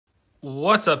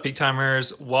What's up, Peak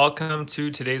Timers? Welcome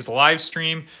to today's live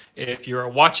stream. If you're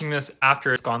watching this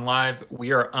after it's gone live,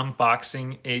 we are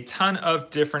unboxing a ton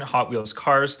of different Hot Wheels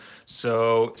cars.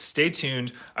 So stay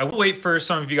tuned. I will wait for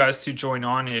some of you guys to join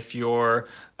on if you're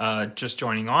just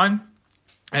joining on.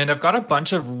 And I've got a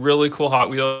bunch of really cool Hot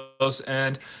Wheels.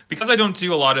 And because I don't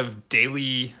do a lot of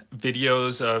daily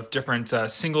videos of different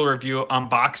single review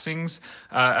unboxings,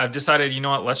 I've decided, you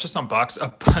know what, let's just unbox a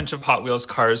bunch of Hot Wheels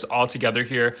cars all together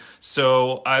here.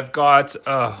 So I've got,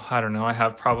 I don't know, I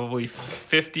have probably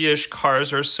 50-ish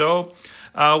cars or so.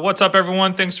 What's up,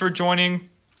 everyone? Thanks for joining.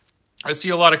 I see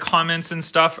a lot of comments and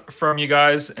stuff from you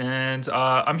guys, and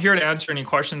I'm here to answer any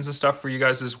questions and stuff for you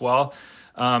guys as well.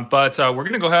 But we're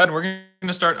going to go ahead and we're going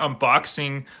to start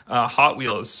unboxing Hot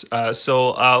Wheels.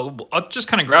 I'll just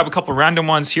kind of grab a couple random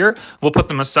ones here. We'll put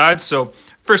them aside. So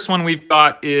first one we've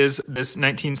got is this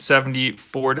 1970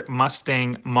 Ford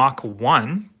Mustang Mach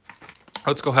 1.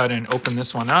 Let's go ahead and open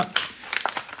this one up.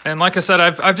 And like I said,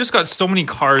 I've just got so many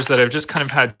cars that I've just kind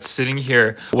of had sitting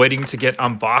here waiting to get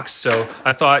unboxed. So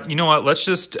I thought, you know what, let's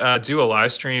just do a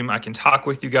live stream. I can talk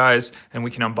with you guys and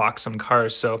we can unbox some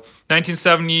cars. So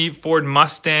 1970 Ford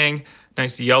Mustang,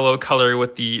 nice yellow color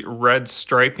with the red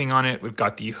striping on it. We've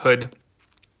got the hood,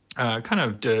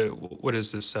 what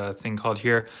is this thing called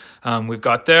here? We've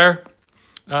got there.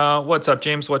 What's up,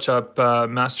 James? What's up,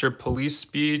 Master Police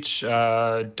Speech,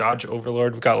 Dodge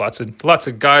Overlord? We've got lots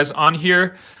of guys on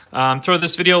here. Throw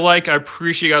this video a like. I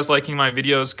appreciate you guys liking my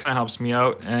videos. Kind of helps me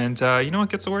out, and you know, it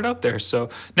gets the word out there. So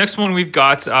next one we've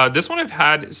got this one I've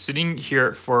had sitting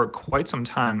here for quite some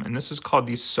time, and this is called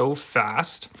the So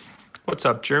Fast. What's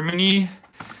up, Germany?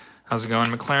 How's it going,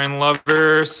 McLaren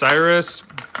lover? Cyrus,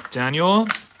 Daniel,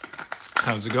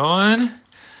 how's it going?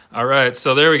 All right,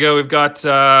 so there we go. We've got.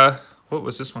 What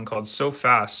was this one called? So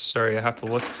Fast. Sorry, I have to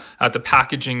look at the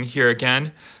packaging here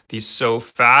again. The So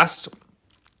Fast.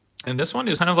 And this one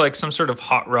is kind of like some sort of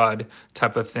hot rod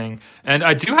type of thing. And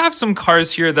I do have some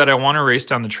cars here that I want to race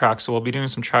down the track. So we'll be doing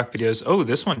some track videos. Oh,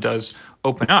 this one does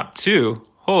open up too.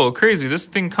 Oh, crazy. This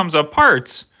thing comes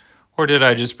apart. Or did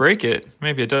I just break it?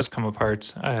 Maybe it does come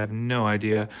apart. I have no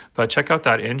idea. But check out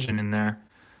that engine in there.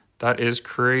 That is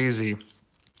crazy.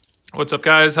 What's up,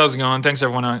 guys? How's it going? Thanks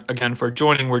everyone again for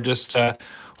joining. We're just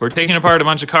we're taking apart a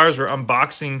bunch of cars. We're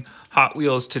unboxing Hot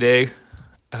Wheels today.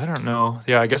 I don't know.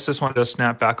 Yeah, I guess this one does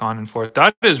snap back on and forth.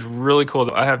 That is really cool.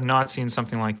 I have not seen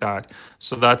something like that.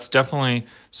 So that's definitely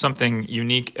something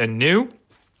unique and new.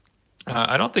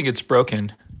 I don't think it's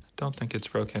broken. Don't think it's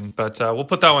broken, but we'll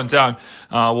put that one down.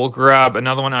 We'll grab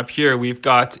another one up here. We've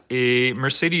got a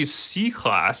Mercedes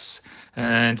C-Class.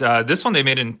 And this one they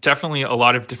made in definitely a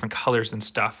lot of different colors and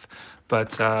stuff.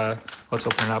 But let's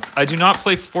open it up. I do not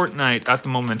play Fortnite at the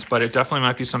moment, but it definitely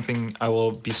might be something I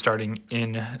will be starting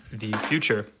in the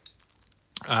future.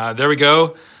 There we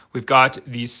go. We've got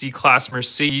the C-Class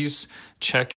Mercedes.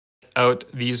 Check out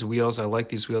these wheels. I like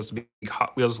these wheels, the big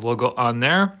Hot Wheels logo on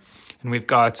there. And we've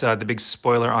got the big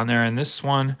spoiler on there. And this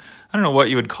one, I don't know what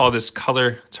you would call this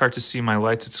color. It's hard to see in my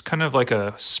lights. It's kind of like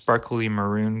a sparkly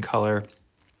maroon color.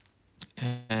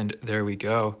 And there we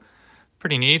go.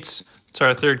 Pretty neat. It's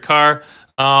our third car.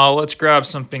 Let's grab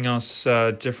something else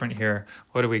different here.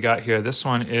 What do we got here? This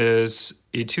one is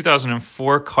a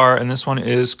 2004 car, and this one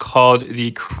is called the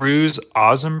Cruise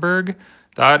Osenberg.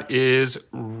 That is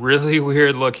really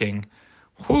weird looking.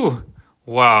 Whew.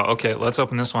 Wow. Okay, let's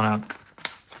open this one up.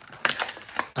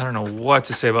 I don't know what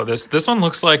to say about this. This one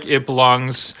looks like it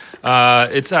belongs,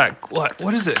 it's at,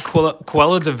 what is it?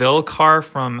 Cruella de Vil car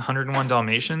from 101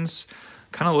 Dalmatians.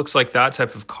 Kind of looks like that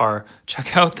type of car.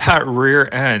 Check out that rear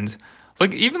end.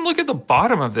 Like, even look at the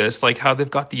bottom of this, like how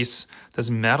they've got this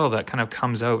metal that kind of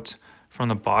comes out from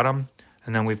the bottom.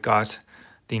 And then we've got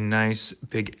the nice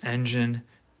big engine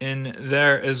in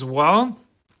there as well.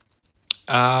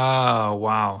 Oh,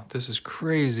 wow. This is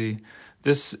crazy.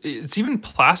 It's even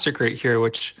plastic right here,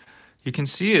 which you can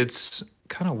see it's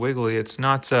kind of wiggly. It's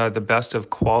not the best of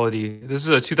quality. This is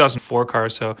a 2004 car,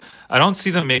 so I don't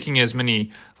see them making as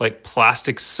many like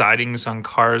plastic sidings on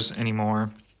cars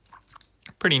anymore.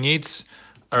 Pretty neat.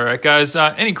 All right, guys,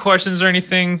 any questions or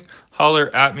anything,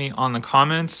 holler at me on the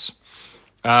comments.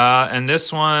 And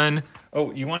this one,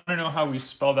 oh, you want to know how we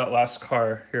spell that last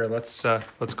car? Here, let's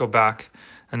go back.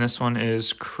 And this one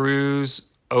is Cruise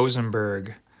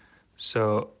Osenberg.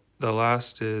 So the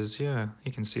last is, yeah,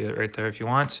 you can see it right there if you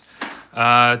want.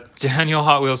 Daniel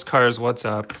Hot Wheels Cars, what's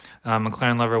up?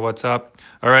 McLaren Lover, what's up?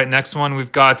 All right, next one,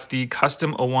 we've got the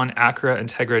Custom 01 Acura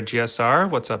Integra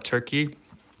GSR. What's up, Turkey?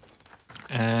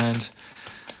 And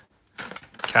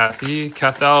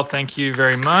Cathal, thank you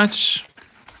very much.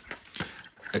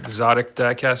 Exotic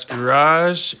Diecast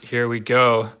Garage, here we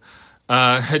go.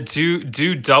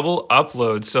 Do double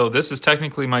upload. So this is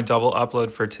technically my double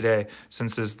upload for today,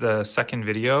 since this is the second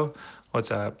video.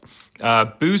 What's up?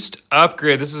 Boost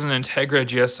upgrade. This is an Integra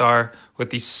GSR with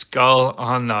the skull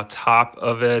on the top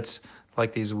of it,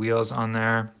 like these wheels on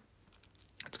there.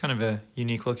 It's kind of a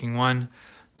unique looking one.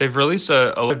 They've released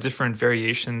a lot of different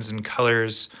variations and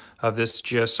colors of this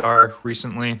GSR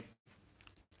recently.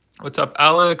 What's up,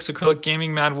 Alex? Acrylic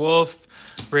Gaming, Mad Wolf,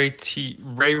 Ray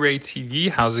TV.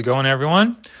 How's it going,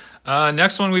 everyone?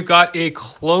 Next one, we've got a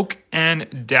Cloak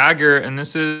and Dagger, and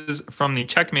this is from the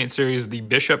Checkmate series, the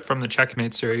Bishop from the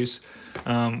Checkmate series.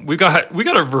 We got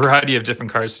a variety of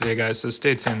different cards today, guys. So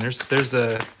stay tuned. There's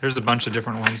a bunch of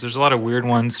different ones. There's a lot of weird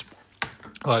ones,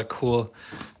 a lot of cool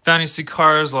fantasy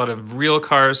cars, a lot of real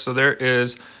cars. So there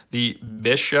is the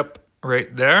Bishop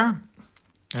right there.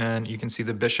 And you can see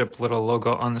the Bishop little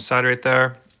logo on the side right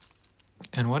there.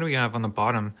 And what do we have on the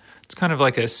bottom? It's kind of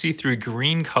like a see-through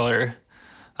green color.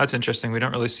 That's interesting. We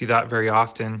don't really see that very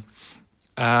often.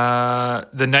 The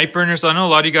Nightburners. I know a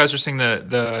lot of you guys are saying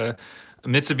the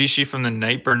Mitsubishi from the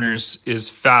Nightburners is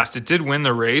fast. It did win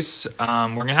the race. We're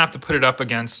going to have to put it up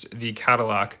against the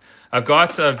Cadillac. I've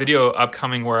got a video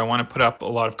upcoming where I want to put up a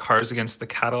lot of cars against the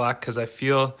Cadillac because I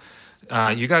feel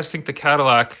you guys think the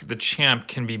Cadillac, the Champ,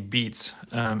 can be beat.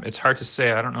 It's hard to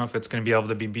say. I don't know if it's going to be able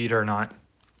to be beat or not.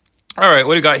 All right,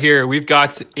 what do we got here? We've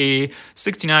got a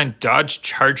 69 Dodge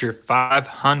Charger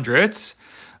 500.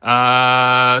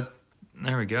 There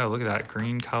we go. Look at that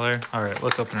green color. All right,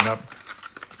 let's open it up.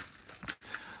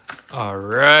 All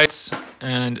right,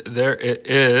 and there it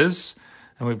is.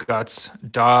 And we've got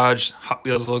Dodge Hot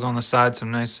Wheels logo on the side,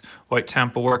 some nice white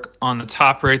Tampa work on the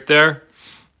top right there.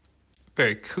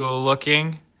 Very cool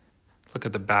looking. Look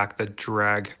at the back, the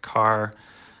drag car.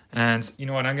 And you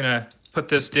know what? I'm going to put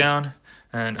this down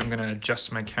and I'm going to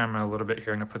adjust my camera a little bit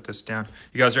here. I'm going to put this down.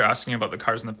 You guys are asking about the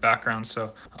cars in the background,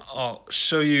 so I'll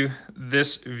show you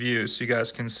this view so you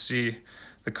guys can see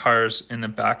the cars in the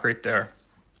back right there.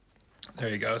 There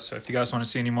you go. So if you guys want to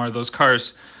see any more of those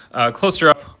cars closer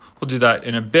up, we'll do that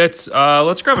in a bit.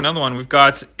 Let's grab another one. We've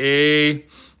got a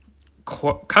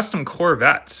custom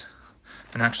Corvette.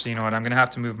 And actually, you know what? I'm going to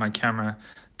have to move my camera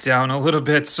down a little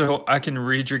bit so I can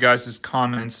read your guys'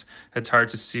 comments. It's hard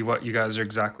to see what you guys are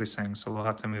exactly saying, so we'll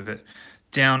have to move it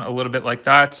down a little bit like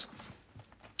that.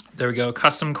 There we go.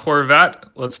 Custom Corvette.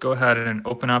 Let's go ahead and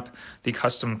open up the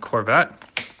custom Corvette.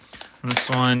 And this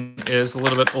one is a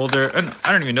little bit older, and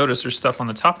I don't even notice there's stuff on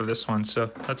the top of this one, so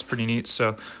that's pretty neat.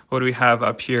 So what do we have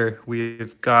up here?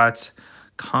 We've got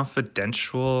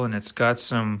Confidential, and it's got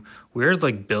some weird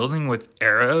like building with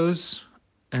arrows.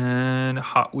 And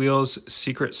Hot Wheels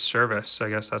Secret Service, I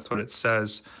guess that's what it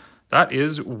says. That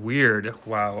is weird.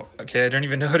 Wow. Okay, I didn't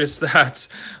even notice that,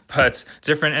 but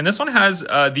different. And this one has,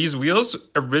 these wheels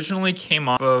originally came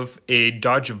off of a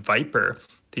Dodge Viper.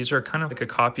 These are kind of like a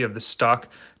copy of the stock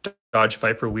Dodge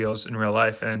Viper wheels in real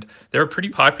life. And they were pretty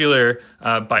popular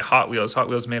by Hot Wheels. Hot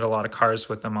Wheels made a lot of cars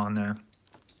with them on there.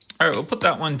 All right, we'll put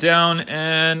that one down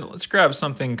and let's grab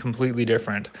something completely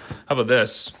different. How about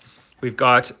this? We've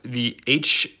got the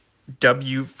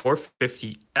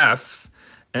HW450F,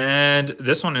 and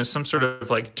this one is some sort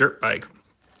of like dirt bike.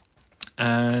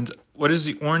 And what is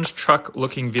the orange truck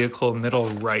looking vehicle middle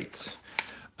right?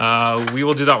 We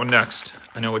will do that one next.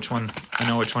 I know which one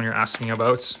you're asking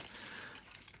about.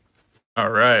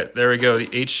 All right, there we go.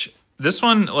 This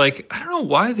one, like, I don't know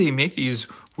why they make these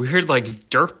weird like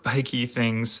dirt bikey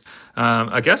things.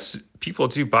 I guess people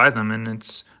do buy them, and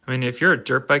I mean, if you're a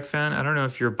dirt bike fan, I don't know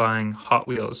if you're buying Hot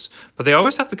Wheels, but they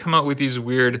always have to come out with these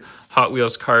weird Hot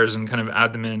Wheels cars and kind of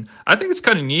add them in. I think it's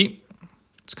kind of neat.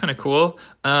 It's kind of cool.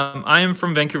 I am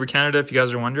from Vancouver, Canada, if you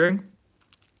guys are wondering.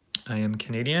 I am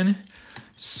Canadian.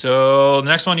 So the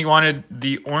next one, you wanted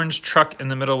the orange truck in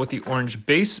the middle with the orange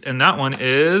base, and that one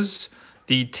is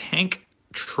the tank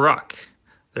truck.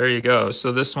 There you go.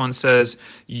 So this one says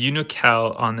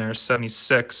Unocal on there,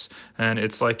 76, and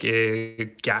it's like a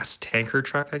gas tanker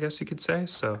truck, I guess you could say.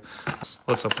 So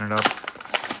let's open it up.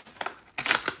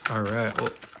 All right,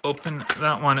 we'll open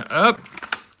that one up.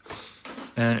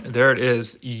 And there it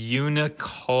is,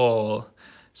 Unocal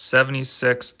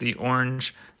 76, the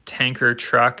orange tanker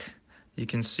truck. You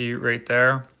can see right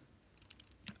there.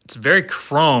 It's very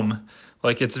chrome,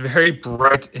 like it's very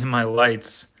bright in my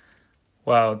lights.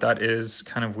 Wow, that is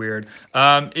kind of weird.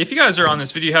 If you guys are on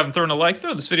this video, you haven't thrown a like,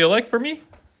 throw this video a like for me.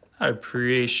 I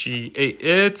appreciate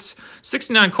it.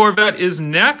 69 Corvette is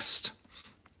next.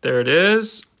 There it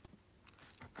is.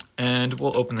 And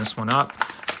we'll open this one up.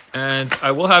 And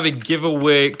I will have a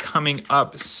giveaway coming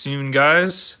up soon,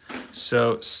 guys.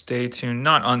 So stay tuned.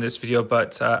 Not on this video,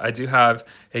 but I do have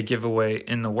a giveaway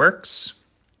in the works.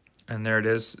 And there it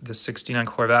is, the 69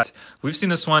 Corvette. We've seen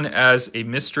this one as a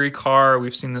mystery car.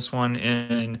 We've seen this one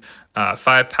in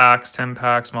 5 packs, 10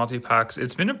 packs, multi-packs.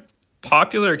 It's been a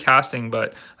popular casting,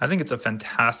 but I think it's a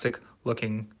fantastic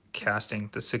looking casting,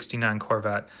 the 69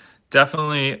 Corvette.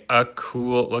 Definitely a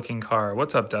cool looking car.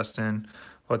 What's up, Dustin?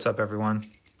 What's up, everyone?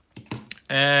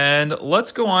 And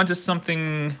let's go on to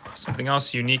something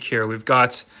else unique here. We've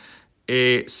got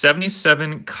a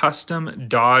 77 custom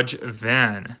Dodge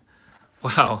van.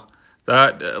 Wow.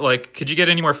 That, like, could you get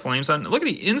any more flames on? Look at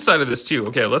the inside of this too.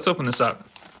 Okay, let's open this up.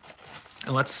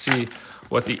 And let's see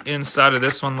what the inside of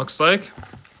this one looks like.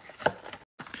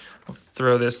 We'll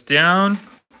throw this down.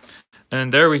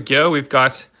 And there we go. We've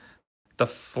got the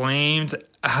flamed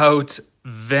out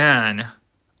van.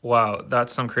 Wow,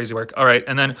 that's some crazy work. All right,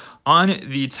 and then on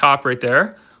the top right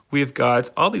there, we've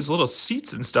got all these little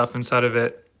seats and stuff inside of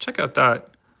it. Check out that.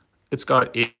 It's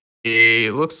got a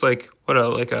looks like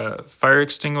like a fire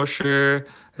extinguisher.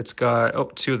 It's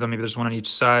got 2 of them. Maybe there's one on each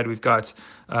side. We've got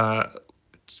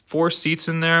 4 seats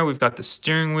in there. We've got the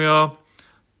steering wheel.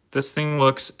 This thing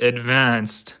looks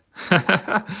advanced.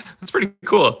 That's pretty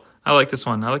cool. I like this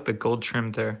one. I like the gold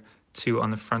trim there too on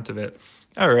the front of it.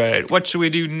 All right, what should we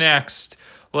do next?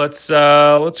 Let's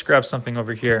grab something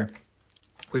over here.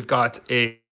 We've got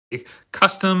a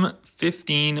custom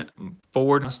 15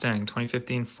 Ford Mustang,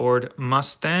 2015 Ford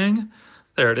Mustang.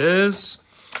 There it is.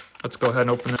 Let's go ahead and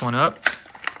open this one up.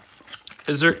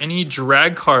 Is there any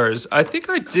drag cars? I think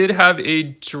I did have a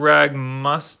drag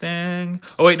Mustang.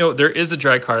 Oh wait, no, there is a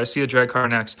drag car. I see a drag car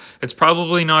next. It's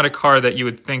probably not a car that you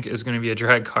would think is going to be a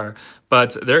drag car,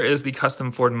 but there is the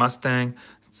custom Ford Mustang.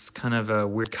 It's kind of a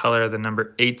weird color, the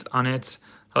number 8 on it.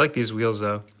 I like these wheels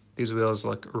though. These wheels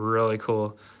look really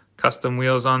cool. Custom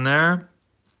wheels on there.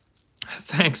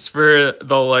 Thanks for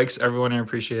the likes, everyone. I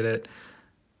appreciate it.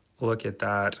 Look at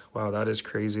that. Wow, that is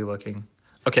crazy looking.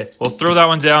 Okay, we'll throw that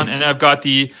one down, and I've got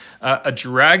the a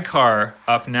drag car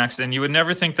up next. And you would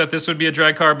never think that this would be a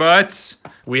drag car, but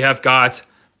we have got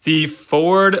the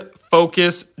Ford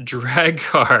Focus drag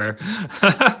car.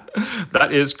 That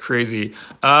is crazy.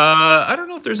 I don't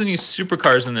know if there's any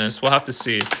supercars in this. We'll have to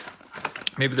see.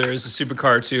 Maybe there is a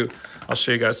supercar too. I'll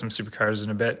show you guys some supercars in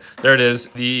a bit. There it is,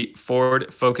 the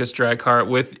Ford Focus drag car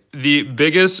with the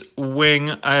biggest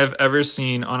wing I have ever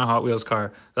seen on a Hot Wheels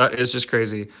car. That is just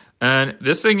crazy. And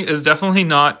this thing is definitely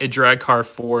not a drag car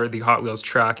for the Hot Wheels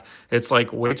track. It's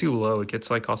like way too low. It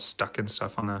gets like all stuck and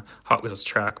stuff on the Hot Wheels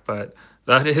track, but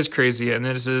that is crazy. And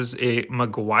this is a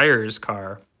Meguiar's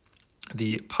car,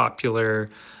 the popular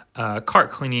car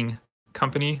cleaning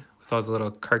company with all the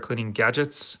little car cleaning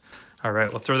gadgets. All right,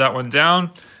 we'll throw that one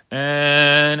down.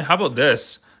 And how about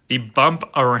this? The Bump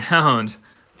Around,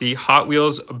 the Hot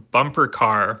Wheels bumper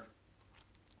car.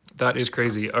 That is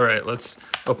crazy. All right, let's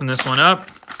open this one up.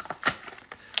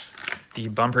 The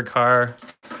bumper car.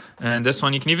 And this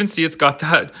one, you can even see it's got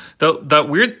that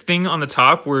weird thing on the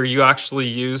top where you actually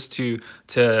use to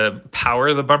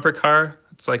power the bumper car.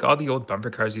 It's like all the old bumper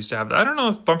cars used to have that. I don't know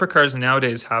if bumper cars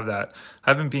nowadays have that.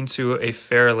 I haven't been to a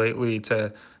fair lately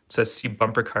to see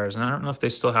bumper cars, and I don't know if they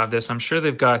still have this. I'm sure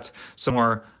they've got some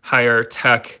more higher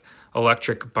tech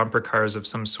electric bumper cars of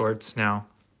some sorts now.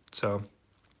 So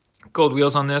gold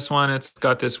wheels on this one. It's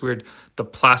got this weird, the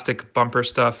plastic bumper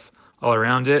stuff all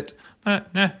around it.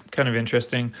 Kind of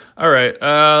interesting. All right,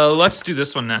 let's do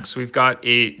this one next. We've got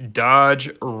a Dodge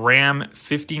Ram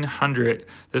 1500.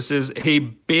 This is a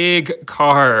big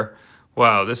car.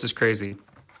 Wow, this is crazy.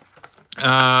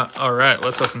 All right,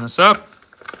 let's open this up.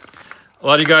 A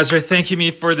lot of you guys are thanking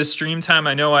me for the stream time.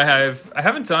 I know I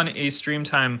haven't done a stream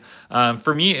time.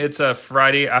 For me, it's a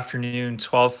Friday afternoon,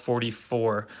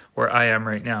 12:44, where I am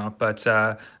right now. But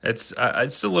it's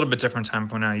a little bit different time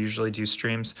when I usually do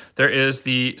streams. There is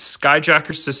the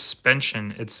Skyjacker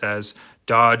suspension. It says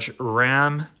Dodge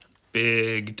Ram,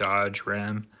 big Dodge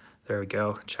Ram. There we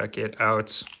go. Check it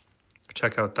out.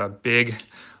 Check out the big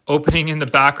opening in the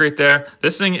back right there.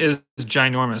 This thing is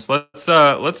ginormous.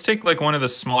 Let's take like one of the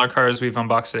smaller cars we've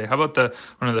unboxed today. How about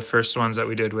one of the first ones that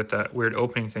we did with that weird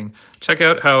opening thing? Check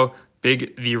out how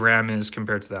big the Ram is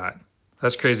compared to that.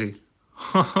 That's crazy.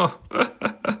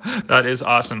 That is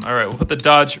awesome. All right, we'll put the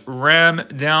Dodge Ram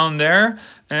down there.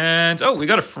 And oh, we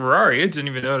got a Ferrari. I didn't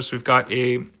even notice we've got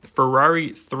a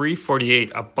Ferrari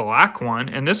 348, a black one.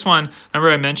 And this one,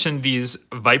 remember I mentioned these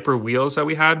Viper wheels that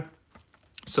we had?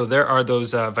 So there are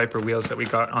those Viper wheels that we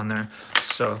got on there.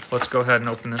 So let's go ahead and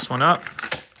open this one up.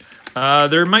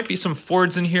 There might be some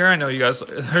Fords in here. I know you guys,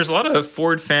 there's a lot of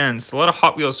Ford fans, a lot of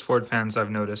Hot Wheels Ford fans I've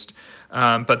noticed.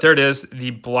 But there it is,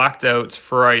 the blacked out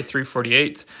Ferrari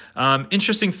 348.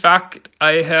 Interesting fact,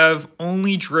 I have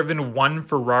only driven one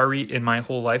Ferrari in my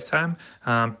whole lifetime.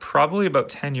 Probably about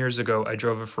 10 years ago, I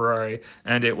drove a Ferrari,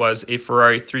 and it was a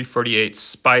Ferrari 348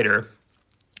 Spider.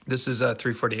 This is a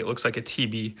 348, looks like a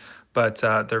TB, but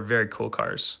they're very cool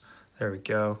cars. There we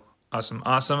go. Awesome,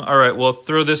 awesome. All right, we'll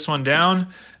throw this one down.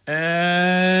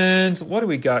 And what do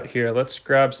we got here? Let's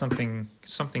grab something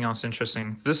else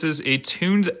interesting. This is a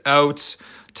tuned out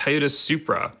Toyota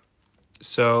Supra.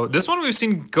 So this one we've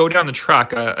seen go down the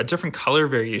track, a different color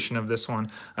variation of this one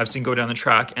I've seen go down the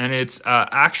track, and it's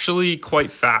actually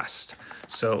quite fast.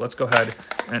 So let's go ahead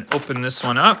and open this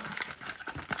one up.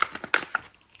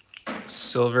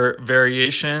 Silver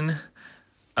variation.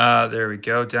 There we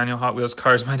go. Daniel Hot Wheels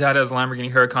Cars. My dad has a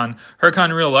Lamborghini Huracan. Huracan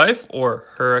in real life or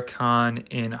Huracan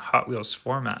in Hot Wheels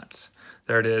format.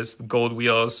 There it is. Gold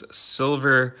wheels,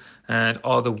 silver, and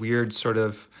all the weird sort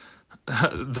of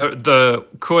the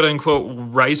quote unquote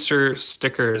ricer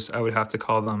stickers, I would have to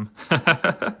call them.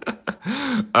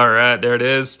 All right, there it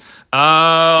is.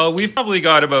 We've probably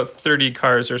got about 30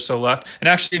 cars or so left. And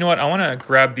actually, you know what? I want to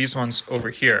grab these ones over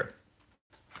here.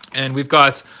 And we've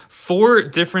got 4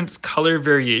 different color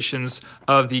variations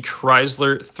of the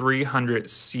Chrysler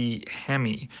 300C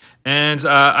Hemi. And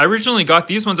I originally got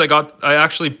these ones. I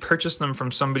actually purchased them from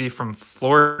somebody from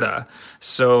Florida.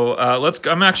 So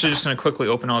I'm actually just going to quickly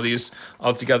open all these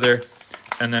all together,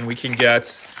 and then we can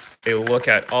get a look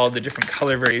at all the different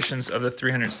color variations of the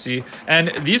 300C.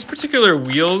 And these particular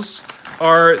wheels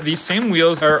are the same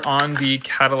wheels that are on the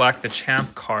Cadillac the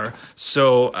Champ car.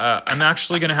 So I'm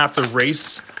actually going to have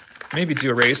to maybe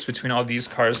do a race between all these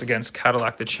cars against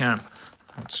Cadillac the Champ.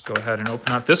 I'll just go ahead and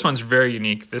open up. This one's very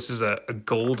unique. This is a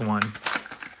gold one.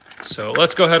 So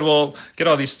let's go ahead. We'll get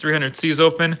all these 300Cs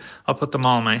open. I'll put them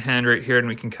all in my hand right here, and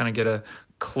we can kind of get a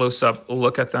close-up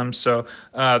look at them. So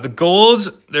the golds,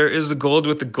 there is the gold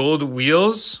with the gold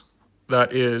wheels.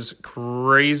 That is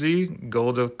crazy.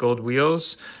 Gold with gold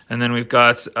wheels. And then we've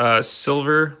got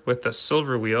silver with the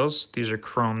silver wheels. These are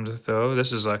chromed though.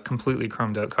 This is a completely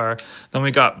chromed out car. Then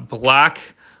we got black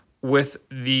with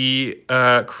the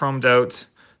chromed out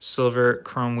silver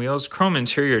chrome wheels. Chrome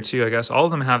interior too, I guess. All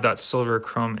of them have that silver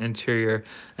chrome interior.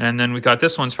 And then we got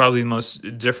this one's probably the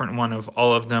most different one of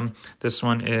all of them. This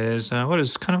one is, what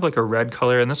is kind of like a red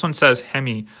color. And this one says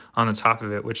Hemi on the top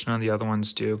of it, which none of the other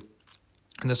ones do.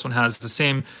 And this one has the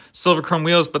same silver chrome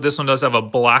wheels, but this one does have a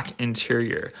black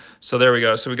interior. So there we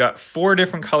go. So we got 4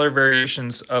 different color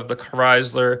variations of the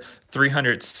Chrysler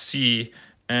 300C.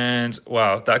 And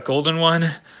wow, that golden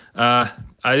one, I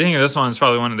think this one is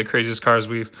probably one of the craziest cars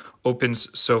we've opened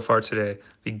so far today.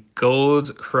 The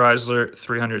gold Chrysler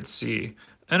 300C.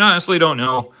 And I honestly don't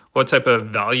know what type of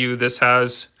value this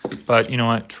has, but you know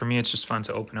what? For me, it's just fun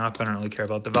to open up. I don't really care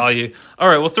about the value. All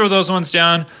right, we'll throw those ones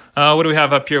down. What do we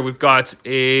have up here? We've got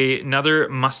another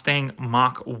Mustang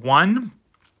Mach 1.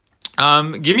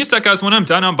 Give me a sec, guys. When I'm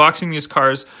done unboxing these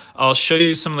cars, I'll show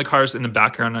you some of the cars in the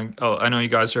background. I know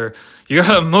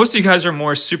most of you guys are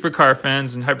more supercar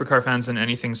fans and hypercar fans than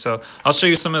anything, so I'll show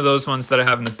you some of those ones that I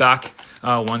have in the back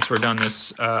once we're done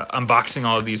this unboxing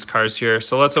all of these cars here.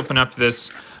 So let's open up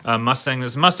this Mustang.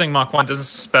 This Mustang Mach 1 doesn't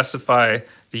specify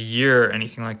the year or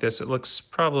anything like this. It looks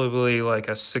probably like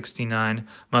a 69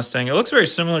 Mustang. It looks very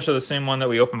similar to the same one that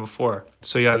we opened before.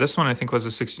 So yeah, this one I think was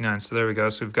a 69. So there we go.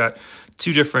 So we've got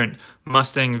 2 different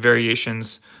Mustang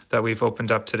variations that we've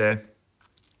opened up today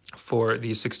for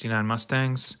the 69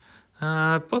 Mustangs.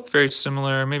 Both very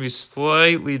similar, maybe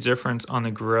slightly different on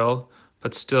the grille,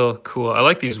 but still cool. I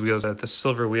like these wheels, the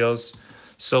silver wheels,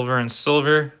 silver and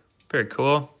silver. Very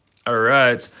cool. All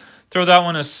right. Throw that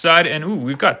one aside, and ooh,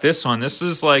 we've got this one. This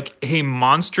is like a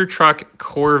monster truck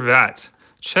Corvette.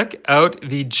 Check out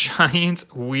the giant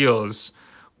wheels.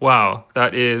 Wow,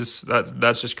 that's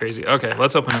just crazy. Okay,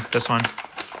 let's open up this one.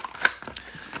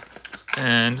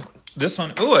 And this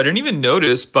one, oh, I didn't even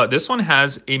notice, but this one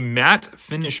has a matte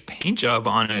finish paint job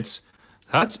on it.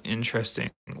 That's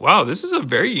interesting. Wow, this is a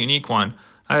very unique one.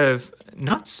 I have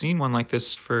not seen one like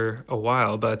this for a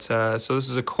while, but so this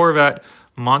is a Corvette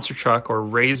monster truck, or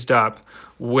raised up,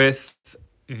 with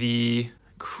the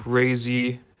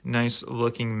crazy nice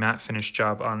looking matte finish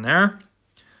job on there.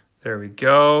 There we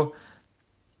go.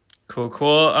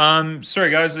 Cool.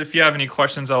 Sorry guys, if you have any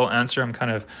questions, I'll answer. I'm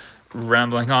kind of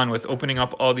rambling on with opening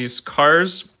up all these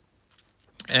cars.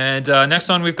 And next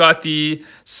one, we've got the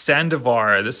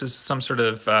Sandovar. This is some sort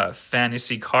of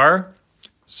fantasy car.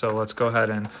 So let's go ahead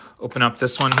and open up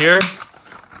this one here.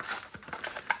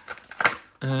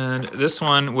 And this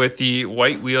one with the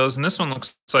white wheels, and this one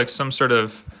looks like some sort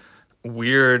of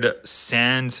weird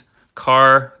sand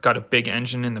car. Got a big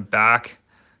engine in the back.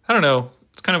 I don't know.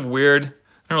 It's kind of weird. I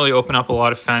don't really open up a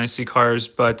lot of fantasy cars,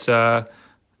 but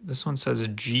this one says a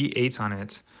G8 on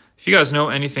it. If you guys know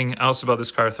anything else about this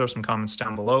car, throw some comments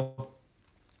down below.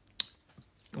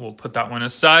 We'll put that one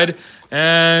aside.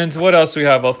 And what else do we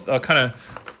have? I'll kind of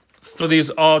throw these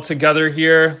all together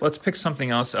here. Let's pick something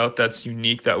else out that's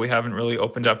unique that we haven't really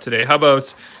opened up today. How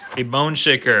about a bone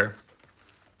shaker?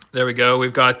 There we go.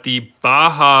 We've got the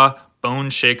Baja Bone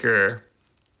Shaker.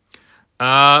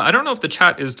 I don't know if the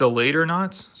chat is delayed or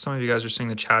not. Some of you guys are saying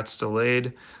the chat's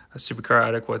delayed. Supercar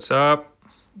Addict, what's up?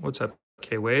 What's up,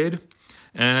 K Wade?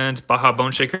 And Baja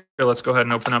Bone Shaker. Let's go ahead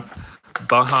and open up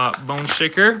Baja Bone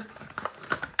Shaker.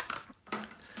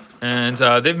 And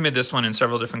they've made this one in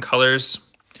several different colors.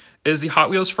 Is the Hot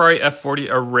Wheels Ferrari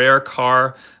F40 a rare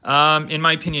car? In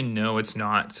my opinion, no, it's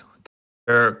not.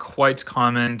 They're quite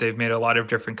common. They've made a lot of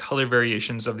different color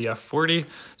variations of the F40,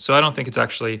 so I don't think it's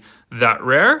actually that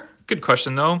rare. Good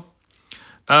question, though.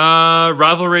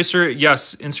 Rival Racer,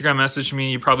 yes, Instagram messaged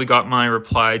me. You probably got my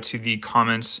reply to the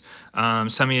comments.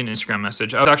 Send me an Instagram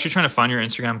message. I was actually trying to find your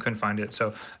Instagram, couldn't find it.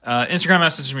 So Instagram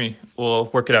message me. We'll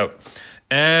work it out.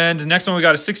 And next one, we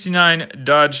got a 69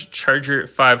 Dodge Charger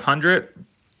 500.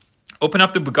 Open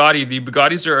up the Bugatti. The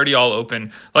Bugattis are already all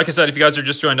open. Like I said, if you guys are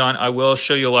just joined on, I will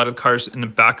show you a lot of the cars in the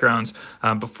backgrounds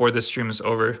before this stream is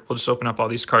over. We'll just open up all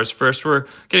these cars first. We're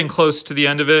getting close to the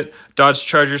end of it. Dodge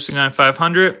Charger 69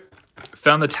 500.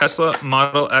 Found the Tesla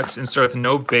Model X in store with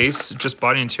no base, just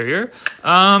body interior.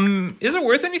 Is it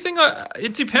worth anything?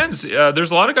 It depends.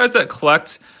 There's a lot of guys that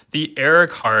collect the era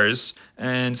cars,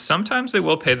 and sometimes they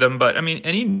will pay them. But I mean,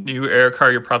 any new era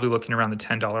car, you're probably looking around the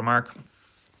 $10 mark.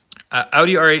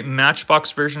 Audi R8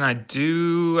 Matchbox version, I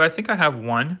think I have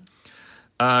one.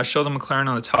 Show the McLaren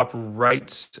on the top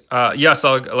right. Yes,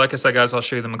 like I said, guys, I'll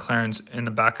show you the McLarens in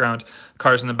the background,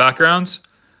 cars in the background.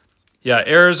 Yeah,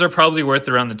 Airs are probably worth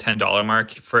around the $10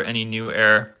 mark for any new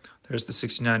Air. There's the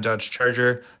 69 Dodge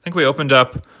Charger. I think we opened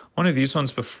up one of these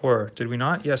ones before. Did we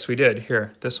not? Yes, we did.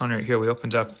 Here, this one right here, we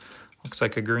opened up. Looks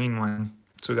like a green one.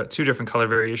 So we got two different color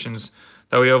variations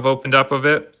that we have opened up of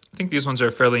it. I think these ones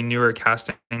are fairly newer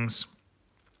castings.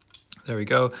 There we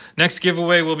go. Next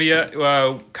giveaway will be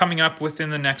coming up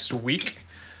within the next week.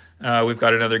 We've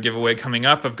got another giveaway coming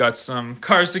up. I've got some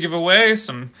cars to give away,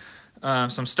 some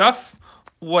stuff.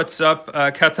 What's up,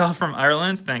 Cathal from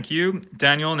Ireland? Thank you.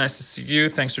 Daniel, nice to see you.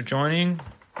 Thanks for joining.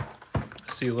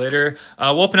 See you later.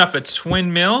 We'll open up a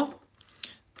Twin Mill.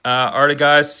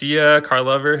 Arta see ya. Car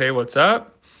Lover, hey, what's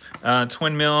up?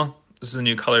 Twin Mill. This is a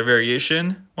new color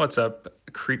variation. What's up,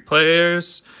 Creeper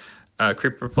players?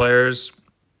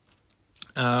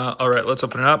 All right, let's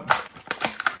open it up.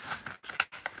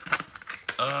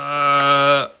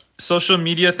 Social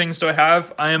media things do I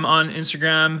have? I am on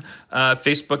Instagram,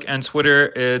 Facebook, and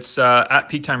Twitter. It's at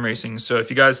Peak Time Racing. So if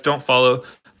you guys don't follow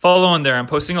on there. I'm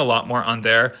posting a lot more on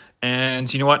there.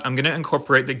 And you know what? I'm going to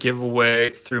incorporate the giveaway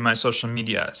through my social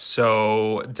media.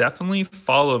 So definitely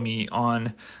follow me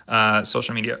on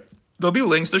social media. There'll be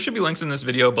links. There should be links in this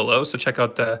video below. So check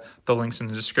out the links in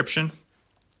the description.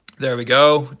 There we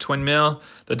go. Twin Mill,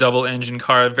 the double engine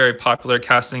car, very popular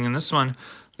casting. And this one,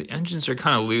 the engines are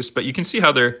kind of loose, but you can see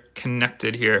how they're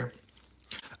connected here.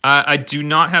 I do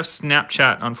not have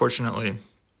Snapchat, unfortunately.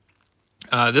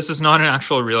 This is not an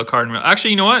actual real car.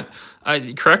 Actually, you know what?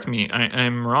 Correct me.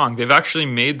 I'm wrong. They've actually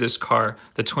made this car,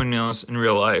 the Twin Mills, in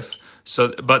real life.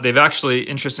 So, but they've actually,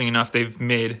 interesting enough, they've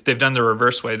done the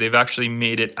reverse way. They've actually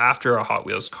made it after a Hot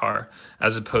Wheels car,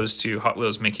 as opposed to Hot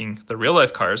Wheels making the real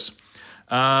life cars.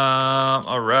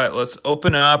 All right, let's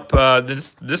open up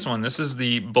this one. This is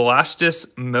the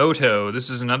Blastus Moto. This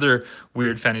is another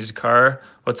weird fantasy car.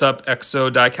 What's up, Exo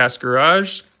Diecast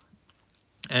Garage?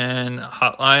 And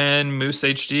Hot Lion Moose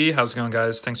HD. How's it going,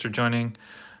 guys? Thanks for joining.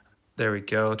 There we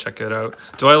go. Check it out.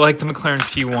 Do I like the McLaren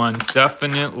P1?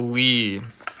 Definitely.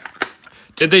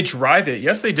 Did they drive it?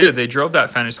 Yes, they did. They drove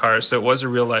that fantasy car, so it was a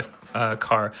real life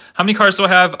car. How many cars do I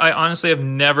have? I honestly have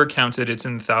never counted. It's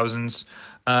in the thousands.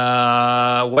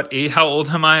 How old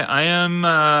am I? I'm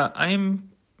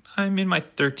in my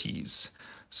 30s.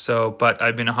 So, but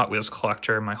I've been a Hot Wheels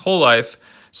collector my whole life.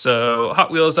 So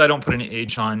Hot Wheels, I don't put any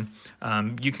age on.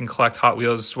 You can collect Hot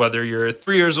Wheels whether you're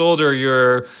 3 years old or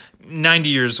you're 90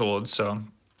 years old. So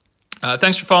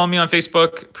thanks for following me on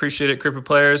Facebook. Appreciate it, Creeper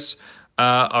Players.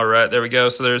 All right, there we go.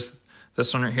 So there's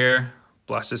this one right here,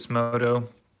 Blastus Moto,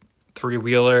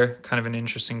 three-wheeler, kind of an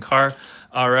interesting car.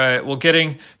 All right, well,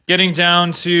 getting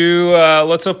down to,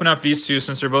 let's open up these two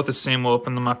since they're both the same. We'll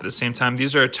open them up at the same time.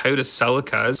 These are Toyota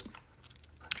Celicas.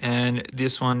 And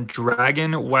this one,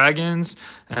 Dragon Wagons,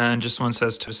 and just one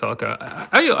says Toyota Celica.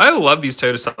 I love these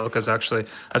Toyota Celicas, actually.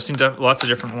 I've seen lots of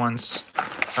different ones. Do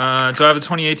I have a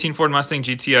 2018 Ford Mustang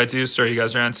GT? I do. Sorry, you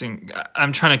guys are answering.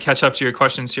 I'm trying to catch up to your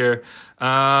questions here.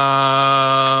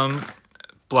 Black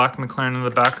McLaren in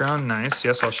the background. Nice.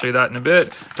 Yes, I'll show you that in a bit.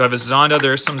 Do I have a Zonda?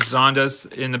 There are some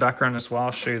Zondas in the background as well.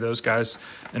 I'll show you those guys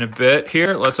in a bit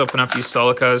here. Let's open up these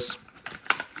Celicas.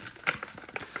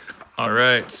 All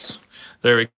right.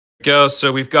 There we go.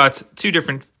 So we've got two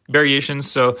different variations.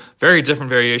 So very different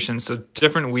variations. So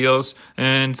different wheels.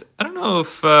 And I don't know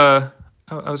if I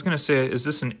was going to say, is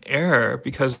this an error?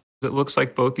 Because it looks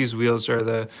like both these wheels are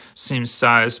the same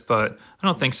size, but I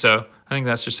don't think so. I think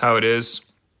that's just how it is.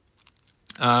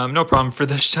 No problem for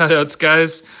the shout outs,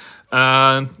 guys.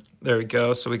 There we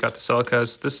go. So we got the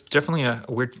Celicas. This is definitely a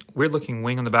weird looking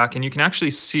wing on the back. And you can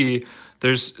actually see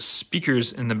there's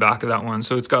speakers in the back of that one.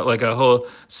 So it's got like a whole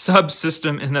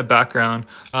subsystem in the background.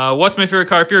 What's my favorite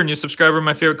car? If you're a new subscriber,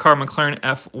 my favorite car, McLaren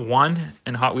F1,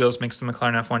 and Hot Wheels makes the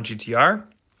McLaren F1 GTR.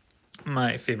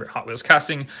 My favorite Hot Wheels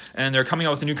casting, and they're coming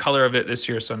out with a new color of it this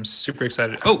year, so I'm super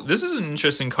excited. Oh, this is an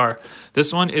interesting car.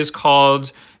 This one is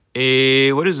called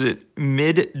a, what is it?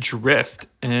 Mid-Drift,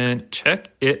 and check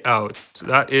it out. So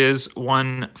that is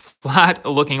one flat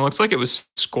looking, looks like it was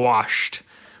squashed.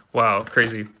 Wow,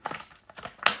 crazy.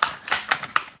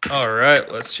 All right,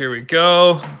 here we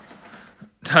go.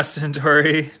 Dustin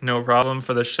Dory, no problem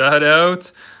for the shout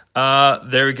out.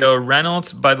 There we go.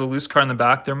 Reynolds by the loose car in the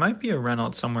back. There might be a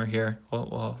Reynolds somewhere here.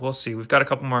 We'll see. We've got a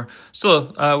couple more.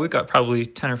 Still, we've got probably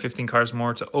 10 or 15 cars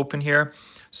more to open here.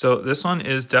 So this one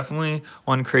is definitely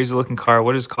one crazy looking car.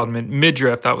 What is it called?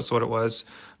 Mid-Drift. That was what it was.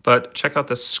 But check out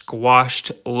the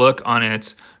squashed look on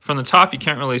it. From the top, you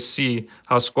can't really see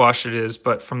how squashed it is,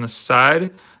 but from the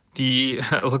side,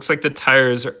 it looks like the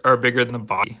tires are bigger than the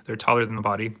body. They're taller than the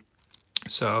body.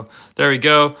 So there we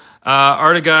go.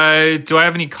 Artaguy, do I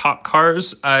have any cop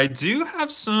cars? I do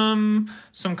have some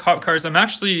cop cars. I'm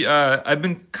actually, I've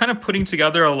been kind of putting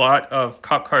together a lot of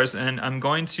cop cars, and I'm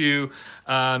going to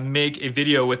make a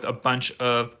video with a bunch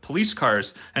of police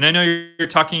cars. And I know you're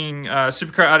talking,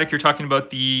 Supercar Addict, you're talking about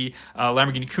the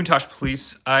Lamborghini Countach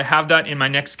Police. I have that in my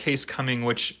next case coming,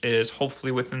 which is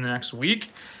hopefully within the next week.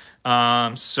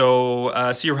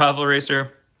 See you, Rival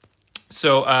Racer.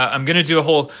 So I'm going to do a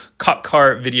whole cop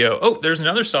car video. Oh, there's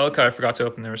another Celica I forgot to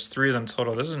open. There was 3 of them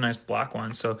total. This is a nice black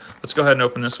one. So let's go ahead and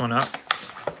open this one up.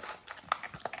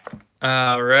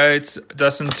 All right.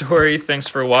 Dustin Tory, thanks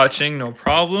for watching. No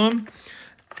problem.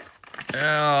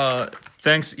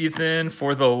 Thanks, Ethan,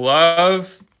 for the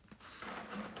love.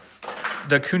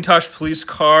 The Countach police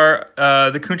car.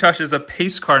 The Countach is a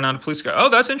pace car, not a police car. Oh,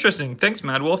 that's interesting. Thanks,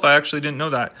 Mad Wolf. I actually didn't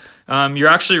know that. You're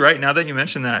actually right. Now that you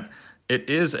mention that, it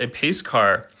is a pace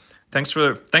car. Thanks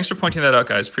for pointing that out,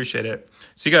 guys. Appreciate it.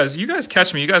 So you guys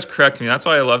catch me. You guys correct me. That's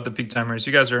why I love the Peak Timers.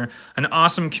 You guys are an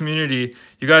awesome community.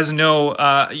 You guys know,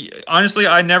 honestly,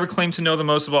 I never claim to know the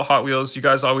most about Hot Wheels. You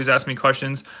guys always ask me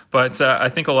questions, but I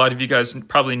think a lot of you guys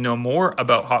probably know more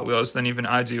about Hot Wheels than even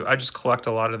I do. I just collect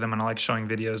a lot of them, and I like showing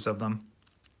videos of them.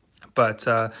 But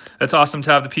it's awesome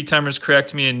to have the Peak Timers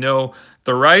correct me and know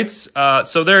the rights.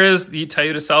 So there is the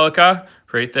Toyota Celica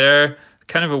right there.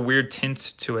 Kind of a weird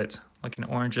tint to it, like an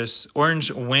orange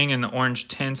wing and the orange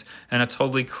tint, and a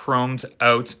totally chromed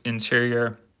out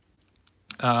interior.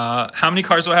 How many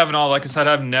cars do I have in all? Like I said,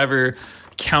 I've never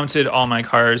counted all my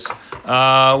cars.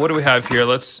 What do we have here?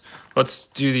 Let's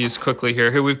do these quickly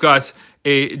here. Here we've got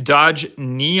a Dodge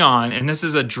Neon, and this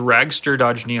is a dragster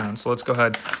Dodge Neon. So let's go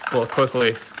ahead, we'll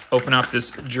quickly open up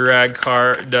this drag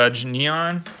car Dodge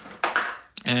Neon.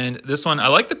 And this one, I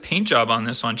like the paint job on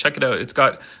this one. Check it out. It's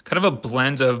got kind of a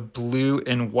blend of blue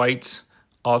and white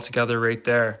all together right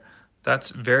there.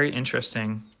 That's very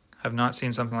interesting. I've not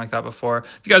seen something like that before.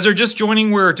 If you guys are just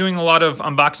joining, we're doing a lot of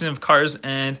unboxing of cars,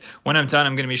 and when I'm done,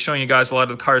 I'm going to be showing you guys a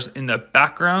lot of the cars in the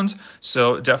background.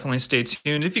 So definitely stay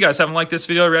tuned. If you guys haven't liked this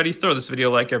video already, throw this video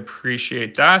a like. I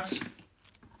appreciate that.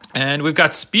 And we've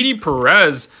got Speedy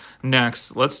Perez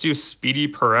next. Let's do Speedy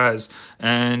Perez.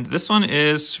 And this one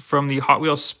is from the Hot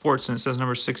Wheels Sports, and it says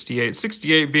number 68.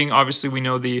 68 being, obviously, we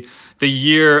know the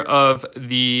year of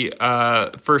the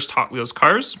first Hot Wheels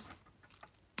cars.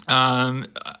 The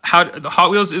Hot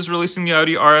Wheels is releasing the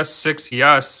Audi RS6,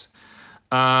 yes.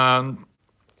 All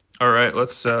right,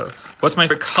 what's my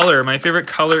favorite color? My favorite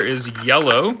color is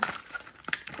yellow.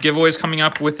 Giveaways coming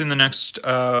up within the next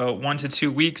 1 to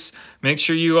 2 weeks. Make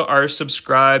sure you are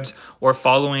subscribed or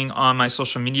following on my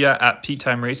social media at Peak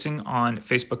Time Racing on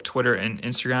Facebook, Twitter, and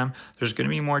Instagram. There's going to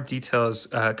be more details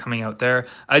coming out there.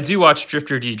 I do watch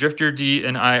Drifter D. Drifter D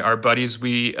and I are buddies.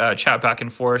 We chat back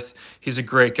and forth. He's a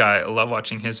great guy. I love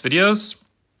watching his videos.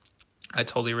 I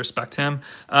totally respect him.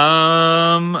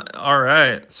 All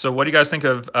right. So what do you guys think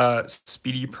of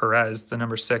Speedy Perez, the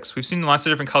number 6? We've seen lots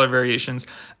of different color variations.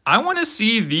 I want to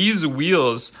see these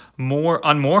wheels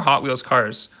on more Hot Wheels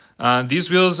cars. These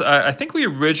wheels, I think we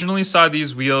originally saw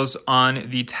these wheels on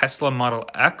the Tesla Model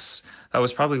X. That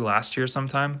was probably last year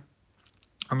sometime.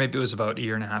 Or maybe it was about a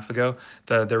year and a half ago,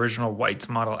 the original white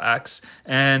Model X.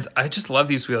 And I just love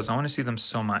these wheels. I want to see them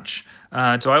so much.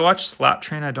 Do I watch Slap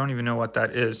Train? I don't even know what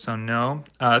that is, so no.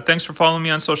 Thanks for following me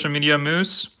on social media,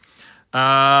 Moose.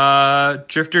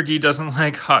 Drifter D doesn't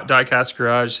like Hot Diecast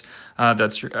Garage. I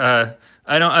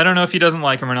don't know if he doesn't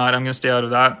like them or not. I'm gonna stay out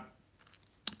of that.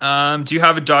 Do you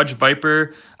have a Dodge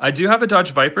Viper? I do have a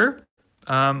Dodge Viper.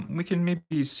 We can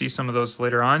maybe see some of those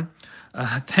later on.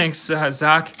 Thanks,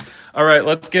 Zach. All right,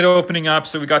 let's get opening up.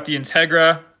 So we got the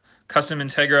Integra, custom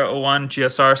Integra 01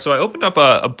 GSR. So I opened up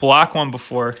a black one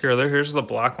before. Here's the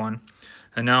black one.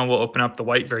 And now we'll open up the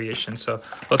white variation. So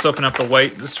let's open up the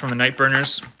white. This is from the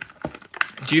Nightburners.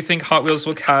 Do you think Hot Wheels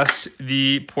will cast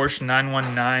the Porsche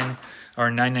 919 or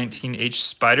 919H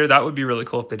Spider? That would be really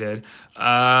cool if they did.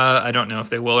 I don't know if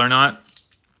they will or not.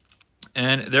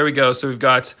 And there we go. So we've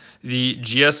got the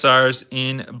GSRs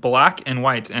in black and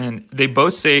white, and they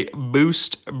both say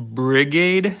Boost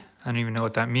Brigade. I don't even know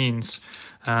what that means,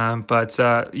 but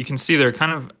you can see they're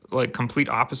kind of like complete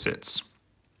opposites.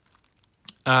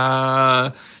 You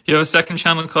have a second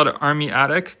channel called Army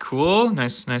Attic. Cool.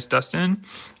 Nice, Dustin.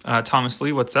 Thomas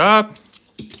Lee, what's up?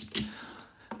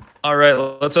 All right,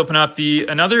 let's open up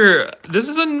this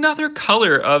is another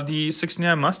color of the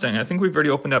 69 Mustang. I think we've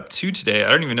already opened up 2 today. I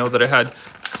don't even know that I had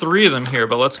 3 of them here,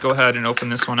 but let's go ahead and open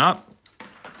this one up.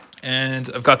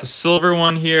 And I've got the silver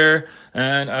one here,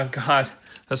 and I've got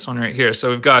this one right here.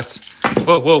 So we've got,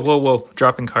 whoa,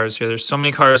 dropping cars here. There's so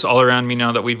many cars all around me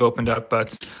now that we've opened up,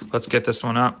 but let's get this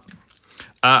one up.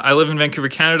 I live in Vancouver,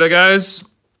 Canada, guys.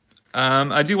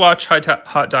 I do watch Hot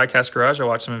Diecast Garage. I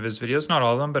watch some of his videos, not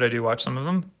all of them, but I do watch some of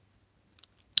them.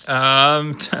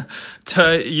 You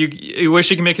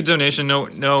wish you could make a donation?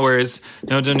 No worries.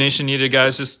 No donation needed,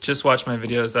 guys. Just watch my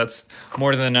videos. That's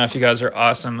more than enough. You guys are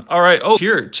awesome. All right. Oh,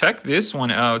 here, check this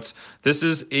one out. This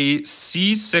is a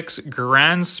C6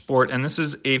 Grand Sport, and this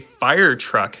is a fire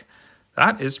truck.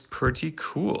 That is pretty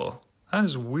cool. That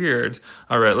is weird.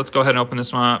 All right, let's go ahead and open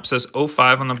this one up. It says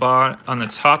 05 on the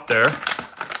top there.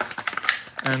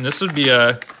 And this would be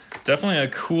definitely a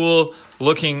cool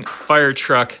looking fire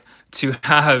truck to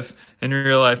have in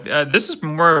real life. This is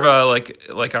more of a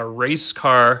like a race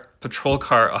car, patrol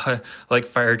car, like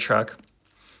fire truck.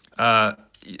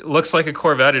 Looks like a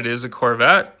Corvette. It is a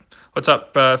Corvette. What's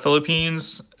up,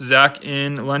 Philippines? Zach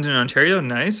in London, Ontario.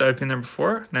 Nice. I've been there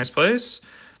before. Nice place.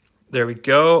 There we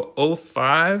go.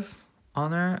 05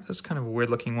 on there. That's kind of a weird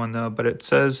looking one though, but it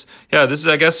says, yeah, this is,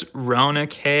 I guess, Rona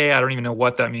K. I don't even know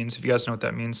what that means. If you guys know what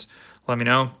that means, let me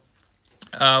know.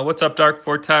 What's up, Dark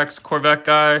Vortex, Corvette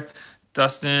guy?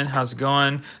 Dustin, how's it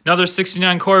going? Another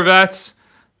 69 Corvettes.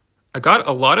 I got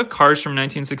a lot of cars from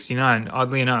 1969,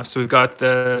 oddly enough. So we've got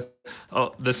the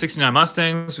 69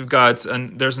 Mustangs. We've got,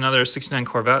 and there's another 69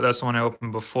 Corvette. That's the one I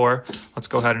opened before. Let's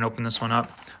go ahead and open this one up.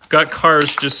 I've got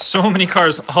cars, just so many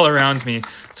cars all around me.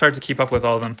 It's hard to keep up with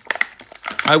all of them.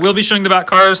 I will be showing the back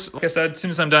cars. Like I said, as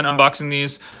soon as I'm done unboxing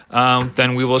these,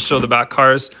 then we will show the back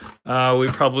cars. We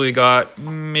probably got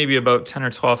maybe about 10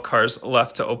 or 12 cars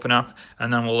left to open up,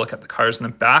 and then we'll look at the cars in the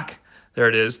back. There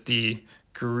it is, the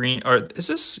green, or is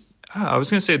this, I was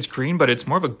gonna say it's green, but it's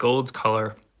more of a gold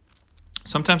color.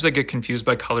 Sometimes I get confused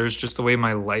by colors just the way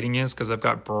my lighting is, because I've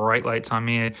got bright lights on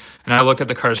me, and I look at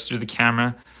the cars through the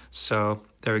camera. So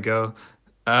there we go.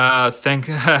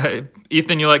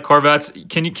 Ethan, you like Corvettes?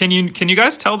 Can you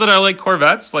guys tell that I like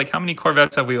Corvettes? Like, how many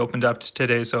Corvettes have we opened up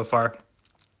today so far?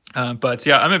 But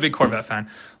yeah, I'm a big Corvette fan.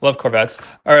 Love Corvettes.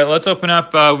 All right, let's open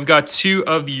up. We've got 2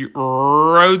 of the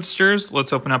Roadsters.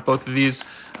 Let's open up both of these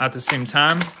at the same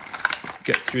time.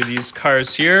 Get through these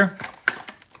cars here.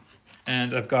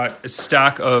 And I've got a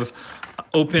stack of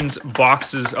opened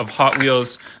boxes of Hot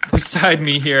Wheels beside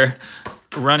me here,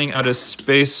 running out of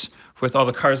space with all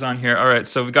the cars on here. All right,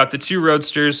 so we've got the 2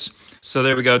 Roadsters. So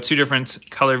there we go, 2 different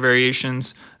color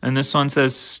variations. And this one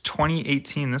says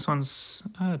 2018. This one's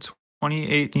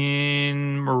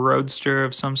 2018 Roadster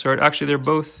of some sort. Actually, they're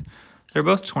both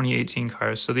 2018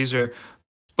 cars. So these are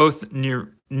both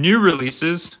new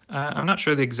releases. I'm not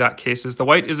sure the exact cases. The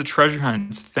white is a treasure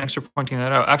hunt. Thanks for pointing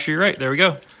that out. Actually, you're right. There we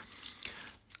go.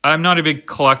 I'm not a big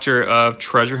collector of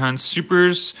treasure hunts.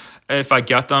 Supers, if I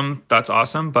get them, that's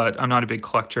awesome, but I'm not a big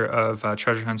collector of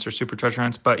treasure hunts or super treasure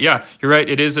hunts. But yeah, you're right.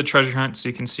 It is a treasure hunt. So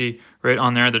you can see right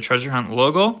on there the treasure hunt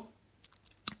logo.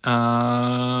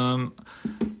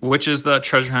 Which is the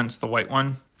treasure hunt? It's the white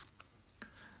one.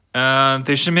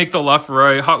 They should make the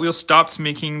LaFerrari. Hot Wheels stopped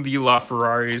making the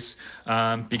LaFerraris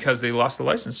because they lost the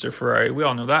license to Ferrari. We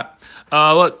all know that.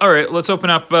 All right, let's open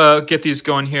up, get these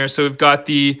going here. So we've got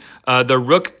the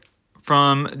Rook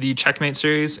from the Checkmate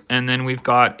series, and then we've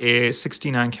got a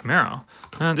 69 Camaro.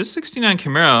 This 69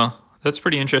 Camaro, that's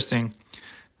pretty interesting.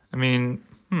 I mean,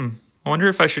 I wonder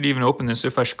if I should even open this,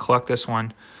 if I should collect this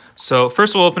one. So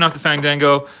first we'll open up the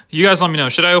Fandango. You guys let me know,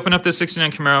 should I open up this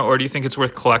 69 Camaro or do you think it's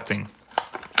worth collecting?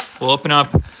 We'll open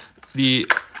up the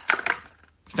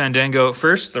Fandango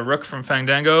first, the Rook from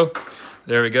Fandango.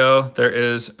 There we go. There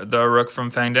is the Rook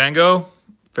from Fandango.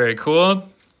 Very cool.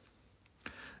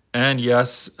 And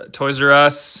yes, Toys R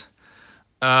Us.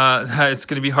 It's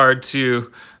going to be hard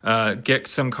to get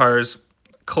some cars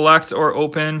collect or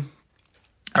open.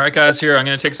 All right, guys, here, I'm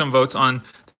going to take some votes on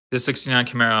the 69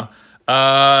 Camaro.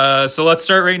 So let's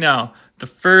start right now. The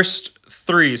first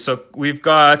three. So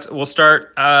we'll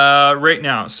start right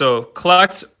now. So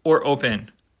collect or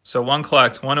open. So one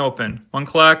collect, one open, one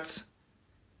collect,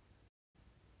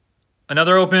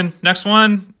 another open, next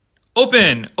one,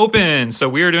 open. So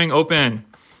we are doing open.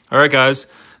 All right, guys,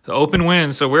 the open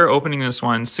wins. So we're opening this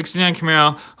one. 69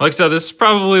 Camaro. Like I said, this is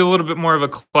probably a little bit more of a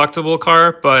collectible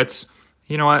car, but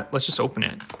you know what? Let's just open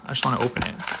it. I just want to open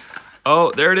it.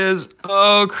 Oh, there it is.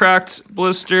 Oh, cracked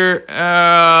blister.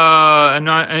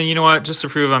 And you know what? Just to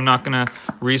prove I'm not gonna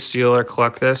reseal or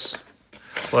collect this,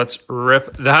 let's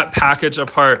rip that package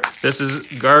apart. This is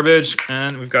garbage,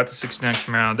 and we've got the 69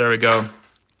 Camaro. There we go.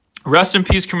 Rest in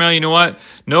peace, Camaro. You know what?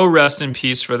 No rest in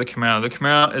peace for the Camaro. The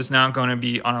Camaro is now going to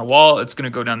be on our wall. It's going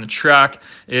to go down the track.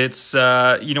 It's,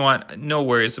 you know what? No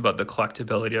worries about the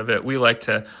collectability of it. We like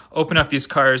to open up these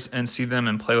cars and see them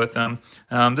and play with them.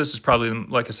 This is probably,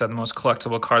 like I said, the most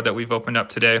collectible car that we've opened up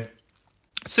today.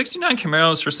 69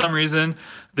 Camaros, for some reason,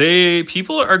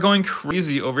 people are going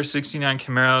crazy over 69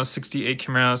 Camaros, 68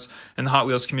 Camaros in the Hot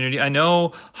Wheels community. I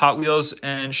know Hot Wheels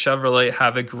and Chevrolet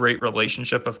have a great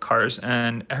relationship of cars,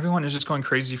 and everyone is just going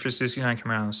crazy for 69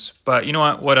 Camaros. But you know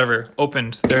what? Whatever.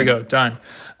 Opened. There we go. Done.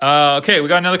 Okay, we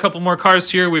got another couple more cars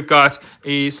here. We've got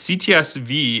a CTS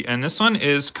V, and this one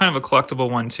is kind of a collectible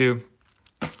one too.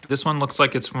 This one looks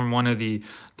like it's from one of the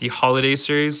holiday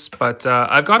series, but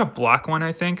I've got a black one,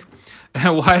 I think.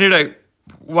 Why did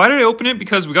I open it?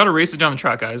 Because we got to race it down the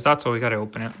track, guys. That's why we got to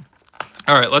open it.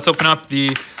 All right, let's open up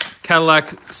the Cadillac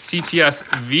CTS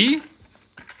V.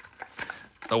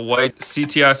 The white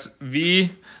CTS V.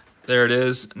 There it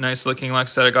is. Nice looking. Like I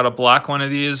said, I got a black one of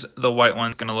these. The white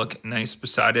one's going to look nice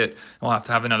beside it. We'll have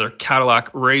to have another Cadillac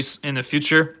race in the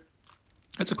future.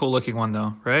 It's a cool looking one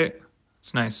though, right?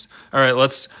 It's nice. All right,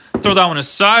 let's throw that one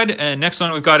aside. And next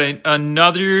one, we've got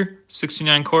another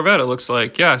 69 Corvette, it looks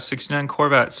like. Yeah, 69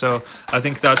 Corvette. So I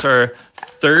think that's our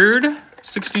third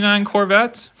 69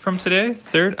 Corvette from today.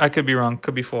 Third? I could be wrong.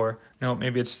 Could be four. No,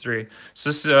 maybe it's three.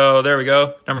 So there we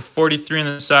go. Number 43 on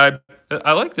the side.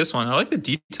 I like this one. I like the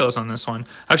details on this one.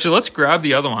 Actually, let's grab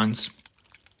the other ones.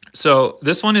 So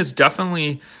this one is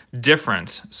definitely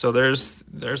different. So there's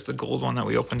the gold one that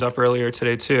we opened up earlier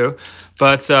today too.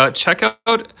 But check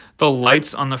out the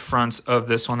lights on the front of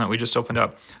this one that we just opened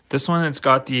up. This one, it's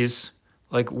got these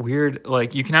like weird,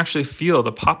 like you can actually feel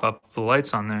the pop-up, the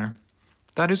lights on there.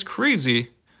 That is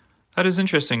crazy. That is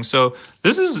interesting. So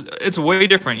it's way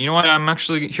different. You know what? I'm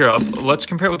actually, here, let's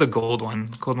compare it with the gold one.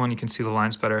 The gold one, you can see the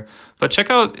lines better. But check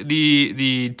out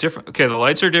the different, okay, the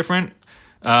lights are different.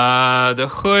 The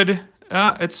hood,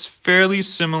 it's fairly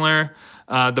similar.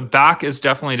 The back is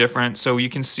definitely different. So you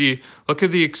can see, look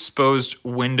at the exposed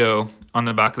window on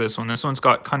the back of this one. This one's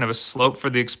got kind of a slope for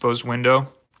the exposed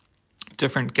window.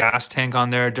 Different gas tank on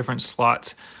there, different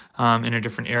slot in a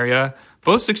different area.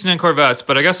 Both 69 Corvettes,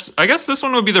 but I guess this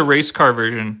one would be the race car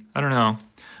version. I don't know.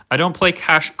 I don't play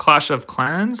Clash of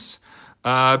Clans.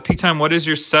 Peak Time, what is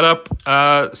your setup?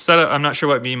 I'm not sure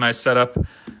what be my setup.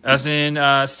 As in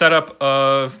setup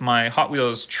of my Hot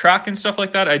Wheels track and stuff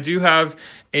like that. I do have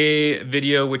a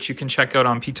video which you can check out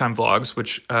on Peak Time Vlogs,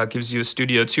 which gives you a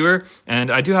studio tour.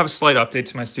 And I do have a slight update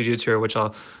to my studio tour, which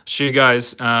I'll show you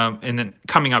guys in the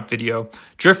coming up video.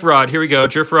 Drift Rod, here we go.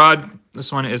 Drift Rod,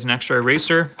 this one is an X-Ray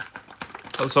Racer.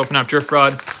 Let's open up Drift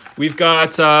Rod. We've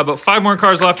got about 5 more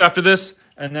cars left after this.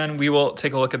 and then we will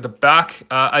take a look at the back.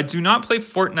 I do not play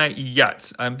Fortnite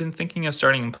yet. I've been thinking of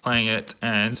starting and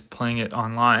playing it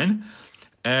online.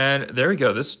 And there we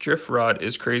go. This drift rod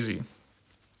is crazy.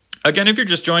 Again, if you're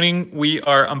just joining, we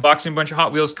are unboxing a bunch of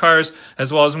Hot Wheels cars,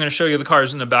 as well as I'm going to show you the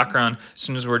cars in the background as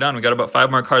soon as we're done. We got about 5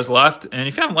 more cars left. And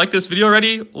if you haven't liked this video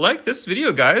already, like this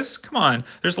video, guys. Come on.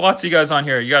 There's lots of you guys on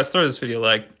here. You guys throw this video a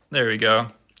like. There we go.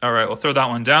 All right, we'll throw that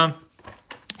one down.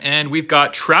 And we've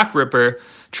got Track Ripper.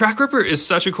 Track Ripper is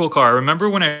such a cool car. I remember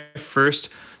when I first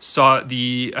saw I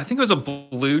think it was a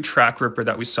blue Track Ripper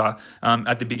that we saw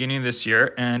at the beginning of this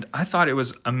year, and I thought it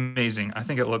was amazing. I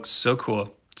think it looks so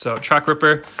cool. So Track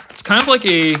Ripper, it's kind of like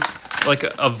a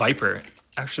Viper.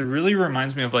 Actually, really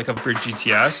reminds me of like a Bridge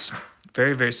GTS.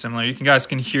 Very, very similar. You guys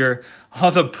can hear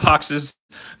all the boxes.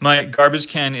 My garbage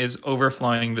can is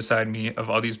overflowing beside me of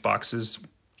all these boxes.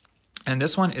 And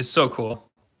this one is so cool.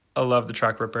 I love the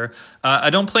Track Ripper. I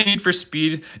don't play Need for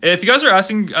Speed. If you guys are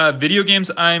asking video games,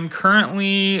 I'm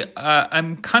currently,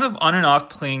 I'm kind of on and off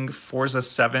playing Forza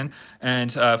 7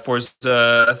 and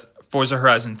Forza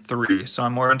Horizon 3. So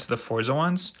I'm more into the Forza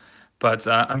ones. But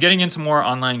I'm getting into more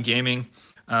online gaming,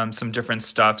 some different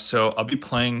stuff. So I'll be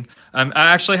playing. I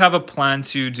actually have a plan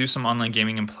to do some online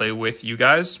gaming and play with you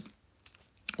guys.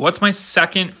 What's my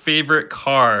second favorite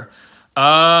car?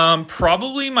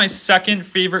 Probably my second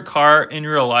favorite car in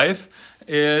real life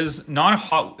is not a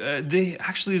Hot. They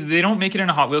don't make it in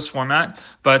a Hot Wheels format,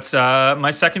 but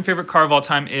my second favorite car of all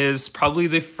time is probably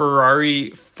the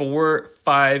Ferrari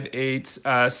 458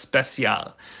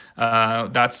 Speciale.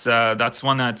 That's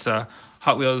one that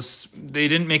Hot Wheels, they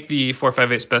didn't make the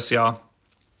 458 Speciale.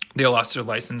 They lost their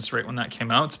license right when that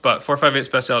came out, but 458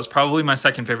 Speciale is probably my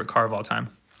second favorite car of all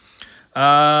time.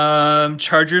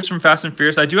 Chargers from Fast and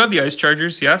Furious. I do have the Ice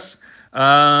Chargers, yes.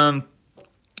 GTA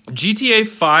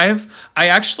 5. I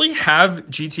actually have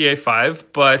GTA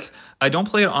 5, but I don't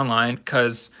play it online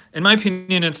because, in my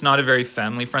opinion, it's not a very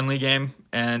family-friendly game,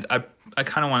 and I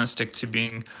kind of want to stick to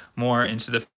being more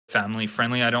into the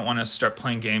family-friendly. I don't want to start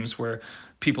playing games where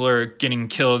people are getting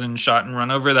killed and shot and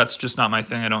run over. That's just not my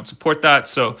thing. I don't support that.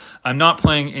 So I'm not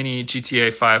playing any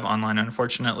GTA 5 online,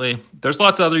 unfortunately. There's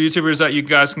lots of other YouTubers that you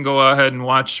guys can go ahead and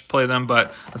watch play them,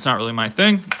 but that's not really my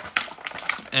thing.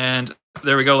 And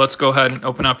there we go. Let's go ahead and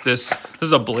open up this. This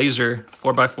is a Blazer,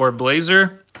 4x4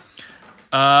 Blazer.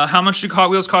 How much do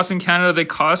Hot Wheels cost in Canada? They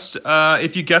cost,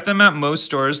 if you get them at most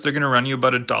stores, they're going to run you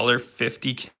about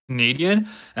 $1.50 Canadian.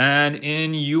 And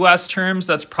in US terms,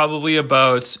 that's probably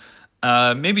about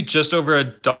maybe just over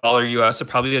 $1 US, so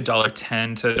probably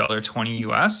 $1.10 to $1.20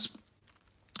 US.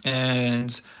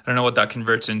 And I don't know what that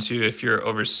converts into if you're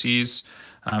overseas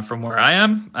from where I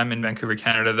am. I'm in Vancouver,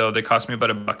 Canada, though. They cost me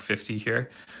about $1.50 here.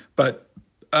 But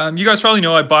you guys probably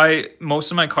know I buy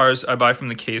most of my cars, I buy from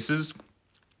the cases,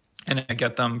 and I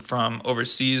get them from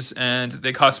overseas, and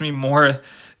they cost me more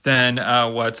than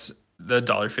what the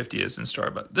 $1.50 is in store.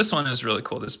 But this one is really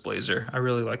cool, this Blazer. I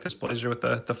really like this Blazer with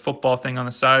the football thing on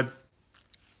the side.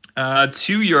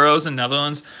 €2 in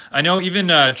Netherlands. I know even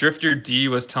Drifter D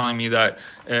was telling me that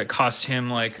it cost him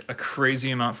like a crazy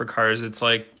amount for cars. It's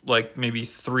like maybe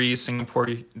 $3 Singapore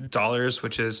dollars,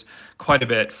 which is quite a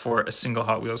bit for a single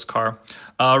Hot Wheels car.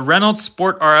 Renault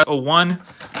Sport RS01,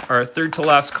 our third to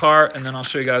last car, and then I'll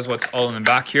show you guys what's all in the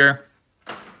back here.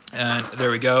 And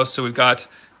there we go. So we've got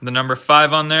the number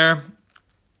 5 on there.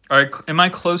 All right, am I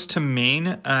close to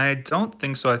Maine? I don't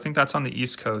think so. I think that's on the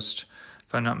East Coast,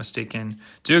 if I'm not mistaken.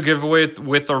 Do a giveaway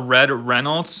with a red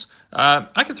Reynolds.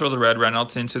 I can throw the red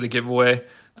Reynolds into the giveaway.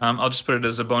 I'll just put it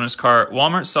as a bonus car.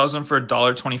 Walmart sells them for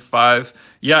 $1.25.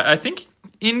 Yeah, I think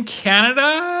in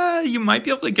Canada, you might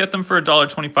be able to get them for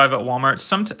 $1.25 at Walmart.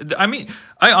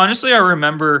 I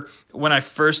remember when I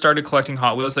first started collecting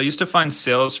Hot Wheels, I used to find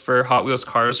sales for Hot Wheels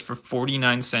cars for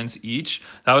 49 cents each.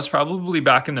 That was probably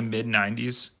back in the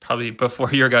mid-90s, probably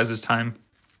before your guys' time.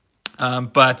 Yeah,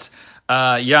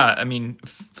 I mean,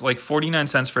 like 49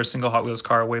 cents for a single Hot Wheels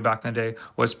car way back in the day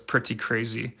was pretty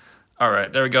crazy. All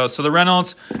right, there we go. So the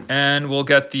Reynolds, and we'll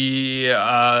get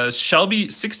the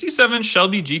Shelby 67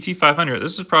 Shelby GT500.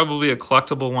 This is probably a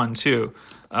collectible one too.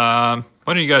 What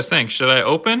do you guys think? Should I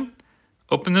open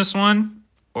this one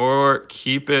or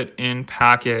keep it in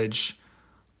package?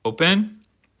 Open.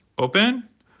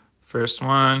 First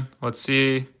one. Let's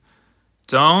see.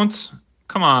 Don't.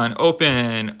 Come on,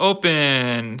 open.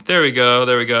 There we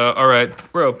go. All right,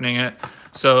 we're opening it.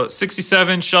 So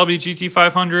 67 Shelby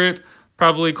GT500,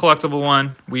 probably collectible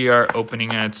one. We are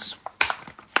opening it.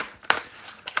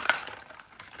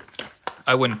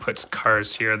 I wouldn't put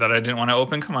cars here that I didn't want to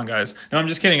open. Come on, guys. No, I'm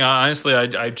just kidding. Honestly,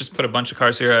 I just put a bunch of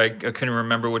cars here. I couldn't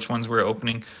remember which ones we were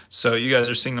opening. So you guys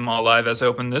are seeing them all live as I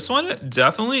open. This one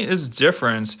definitely is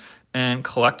different and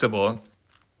collectible.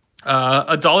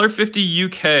 $1.50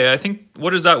 UK. I think, what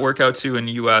does that work out to in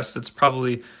US? That's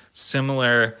probably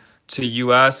similar to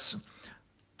US.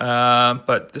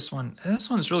 But this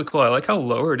one's really cool. I like how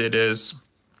lowered it is.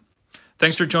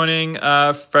 Thanks for joining,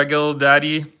 Fregel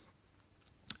Daddy.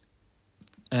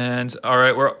 And all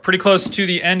right, we're pretty close to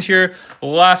the end here.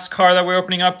 Last car that we're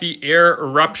opening up, the Air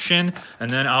Eruption. And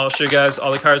then I'll show you guys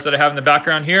all the cars that I have in the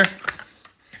background here.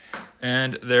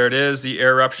 And there it is, the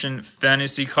Air Eruption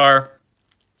Fantasy car.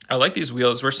 I like these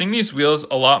wheels. We're seeing these wheels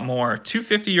a lot more.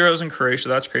 250 euros in Croatia,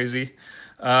 that's crazy.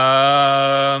 2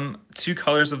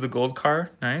 colors of the gold car,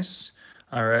 nice.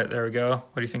 All right, there we go.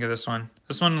 What do you think of this one?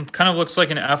 This one kind of looks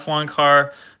like an F1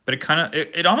 car, but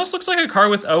it almost looks like a car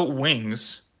without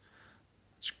wings.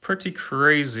 It's pretty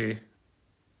crazy.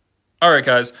 All right,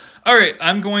 guys. All right,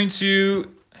 I'm going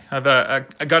to have I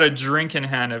got a drink in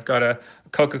hand. I've got a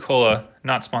Coca-Cola,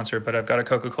 not sponsored, but I've got a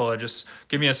Coca-Cola. Just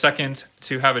give me a second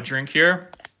to have a drink here.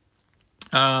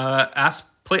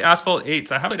 Play Asphalt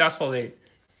 8. I have played Asphalt 8.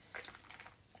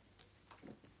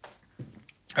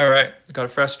 All right, got a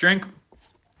fresh drink.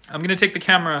 I'm gonna take the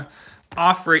camera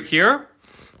off right here,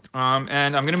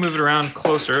 and I'm gonna move it around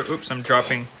closer. Oops, I'm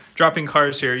dropping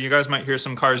cars here. You guys might hear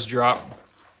some cars drop,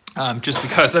 just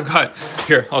because I've got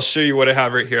here. I'll show you what I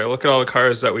have right here. Look at all the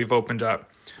cars that we've opened up.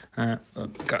 I've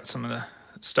got some of the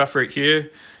stuff right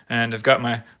here, and I've got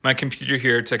my computer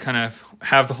here to kind of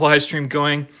have the live stream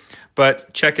going.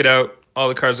 But check it out, all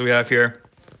the cars that we have here.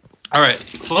 All right,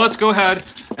 so let's go ahead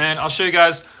and I'll show you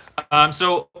guys.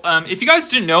 If you guys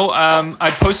didn't know,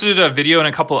 I posted a video and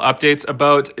a couple of updates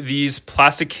about these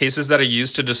plastic cases that I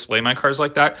use to display my cars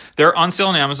like that. They're on sale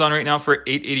on Amazon right now for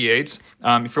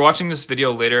 $8.88. If you're watching this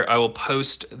video later, I will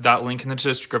post that link in the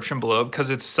description below because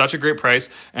it's such a great price.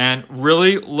 And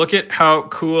really look at how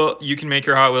cool you can make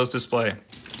your Hot Wheels display.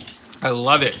 I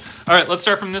love it. All right, let's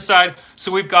start from this side.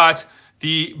 So we've got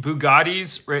the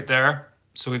Bugattis right there.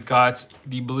 So we've got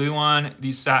the blue one,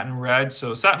 the satin red.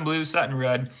 So satin blue, satin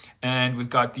red. And we've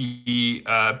got the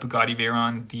Bugatti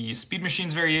Veyron, the Speed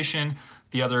Machines variation,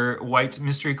 the other white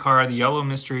mystery car, the yellow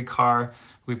mystery car.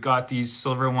 We've got the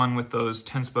silver one with those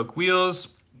 10-spoke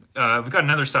wheels. We've got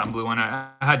another satin blue one. I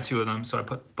had 2 of them, so I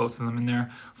put both of them in there.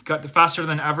 We've got the Faster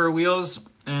Than Ever wheels,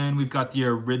 and we've got the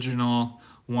original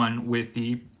one with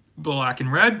the black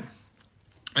and red.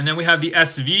 And then we have the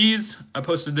SVs. I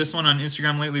posted this one on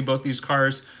Instagram lately, both these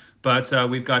cars. But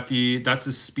we've got that's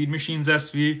the Speed Machines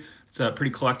SV. It's a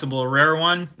pretty collectible, rare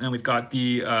one. And we've got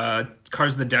the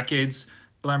Cars of the Decades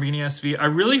Lamborghini SV. I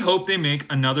really hope they make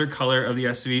another color of the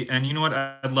SV. And you know what?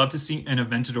 I'd love to see an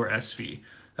Aventador SV.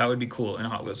 That would be cool in a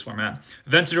Hot Wheels format.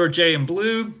 Aventador J in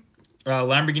blue.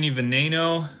 Lamborghini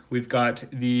Veneno. We've got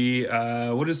the,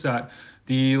 what is that?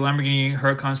 The Lamborghini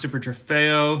Huracan Super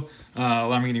Trofeo,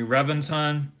 Lamborghini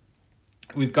Reventon.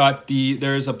 We've got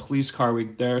there's a police car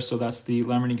there, so that's the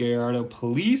Lamborghini Gallardo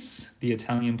Police, the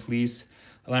Italian police.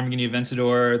 Lamborghini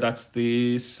Aventador, that's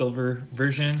the silver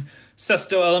version.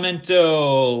 Sesto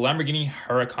Elemento, Lamborghini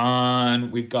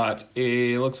Huracan. We've got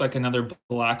looks like another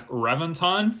black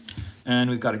Reventon. And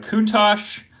we've got a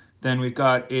Countach. Then we've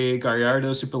got a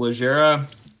Gallardo Superleggera,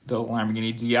 the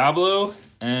Lamborghini Diablo,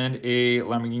 and a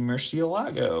Lamborghini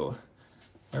Murcielago.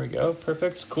 There we go,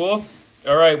 perfect, cool.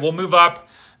 All right, we'll move up.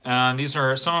 And these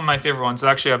are some of my favorite ones.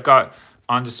 Actually, I've got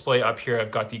on display up here,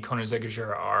 I've got the Koenigsegg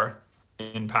Agera R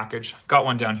in package. Got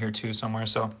one down here too somewhere,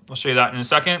 so I'll show you that in a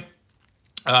second.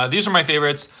 These are my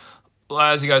favorites.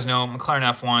 As you guys know, McLaren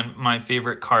F1, my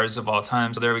favorite cars of all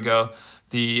time. So there we go.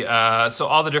 So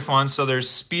all the different ones. So there's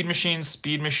Speed Machine,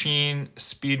 Speed Machine,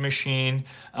 Speed Machine.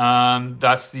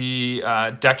 That's the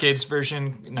Decades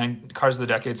version, Cars of the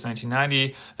Decades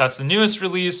 1990. That's the newest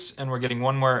release, and we're getting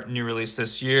one more new release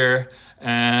this year.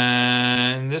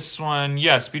 And this one,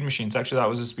 yeah, Speed Machines. Actually, that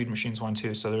was a Speed Machines one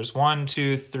too. So there's 1,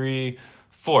 2, 3,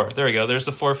 4. There we go. There's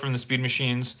the 4 from the Speed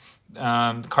Machines,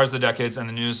 the Cars of the Decades, and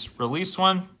the newest released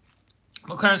one.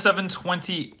 McLaren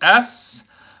 720S.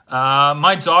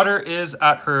 My daughter is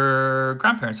at her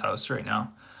grandparents' house right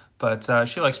now, but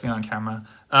she likes being on camera.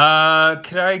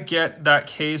 Could I get that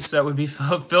case that would be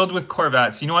filled with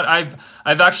Corvettes? You know what?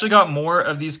 I've actually got more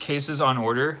of these cases on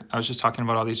order. I was just talking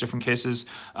about all these different cases.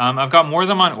 I've got more of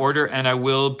them on order, and I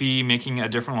will be making a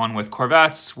different one with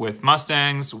Corvettes, with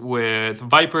Mustangs, with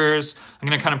Vipers. I'm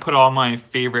going to kind of put all my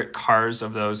favorite cars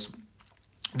of those.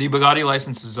 The Bugatti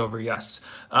license is over, yes.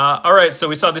 All right, so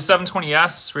we saw the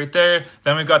 720S right there.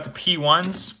 Then we've got the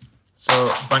P1s. So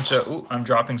a bunch of, ooh, I'm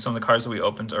dropping some of the cars that we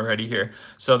opened already here.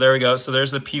 So there we go. So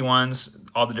there's the P1s,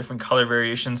 all the different color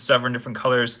variations, 7 different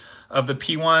colors of the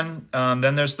P1.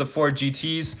 Then there's the Ford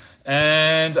GTs.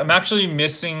 And I'm actually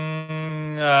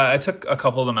missing, I took a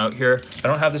couple of them out here. I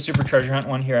don't have the Super Treasure Hunt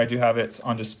one here. I do have it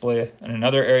on display in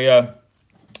another area.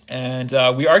 And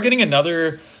we are getting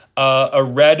another, a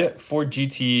red Ford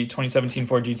GT, 2017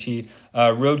 Ford GT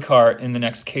road car in the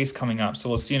next case coming up. So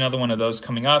we'll see another one of those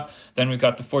coming up. Then we've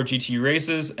got the Ford GT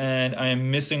races, and I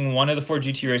am missing one of the Ford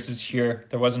GT races here.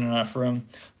 There wasn't enough room,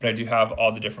 but I do have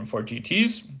all the different Ford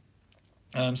GTs.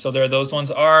 So there those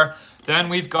ones are. Then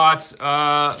we've got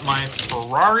my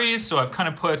Ferraris. So I've kind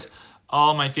of put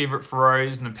all my favorite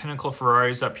Ferraris and the Pinnacle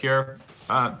Ferraris up here.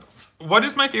 What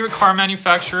is my favorite car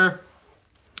manufacturer?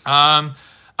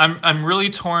 I'm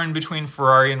really torn between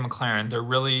Ferrari and McLaren. They're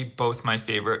really both my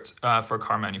favorite for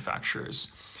car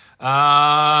manufacturers.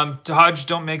 Dodge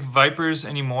don't make Vipers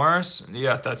anymore. So,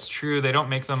 yeah, that's true. They don't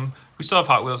make them. We still have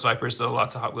Hot Wheels Vipers, though,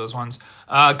 lots of Hot Wheels ones.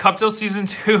 Cuptail Season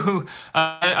 2,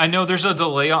 I know there's a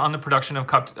delay on the production of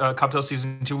Cuptail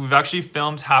Season 2. We've actually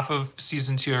filmed half of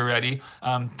Season 2 already.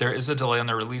 There is a delay on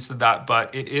the release of that,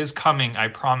 but it is coming, I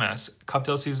promise.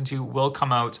 Cuptail Season 2 will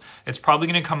come out. It's probably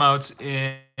going to come out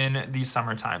in the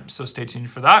summertime, so stay tuned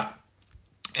for that.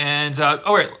 And,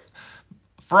 oh, wait,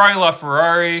 Ferrari La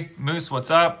Ferrari, Moose,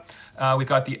 what's up? We've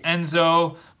got the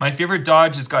Enzo. My favorite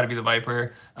Dodge has got to be the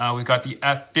Viper. We've got the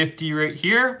F50 right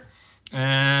here.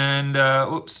 And,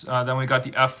 then we got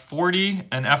the F40.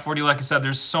 And F40, like I said,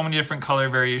 there's so many different color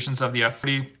variations of the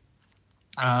F40.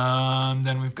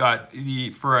 Then we've got the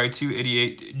Ferrari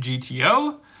 288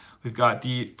 GTO. We've got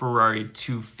the Ferrari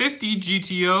 250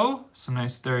 GTO. Some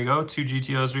nice, there you go, 2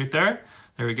 GTOs right there.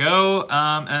 There we go.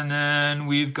 And then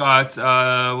we've got,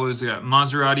 what was it?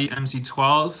 Maserati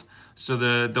MC12. So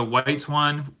the white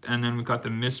one, and then we've got the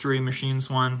Mystery Machines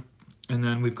one, and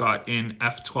then we've got in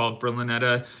F12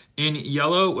 Berlinetta in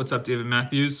yellow. What's up, David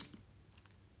Matthews?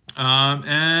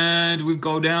 And we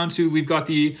go down to, we've got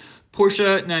the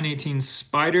Porsche 918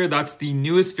 Spider. That's the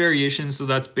newest variation, so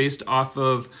that's based off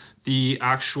of the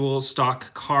actual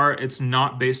stock car. It's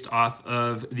not based off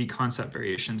of the concept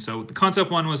variation. So the concept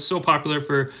one was so popular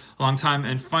for a long time,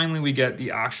 and finally we get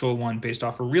the actual one based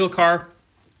off a real car.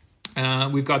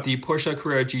 We've got the Porsche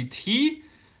Carrera GT,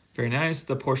 very nice.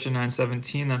 The Porsche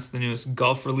 917, that's the newest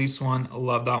Gulf release one. I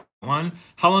love that one.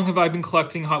 How long have I been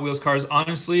collecting Hot Wheels cars?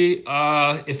 Honestly,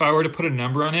 if I were to put a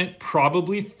number on it,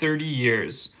 probably 30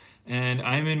 years. And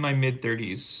I'm in my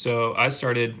mid-30s. So I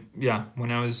started, yeah, when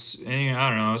I was, I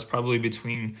don't know, I was probably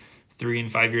between 3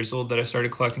 and 5 years old that I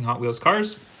started collecting Hot Wheels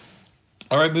cars.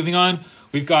 All right, moving on.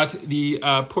 We've got the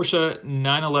Porsche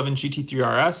 911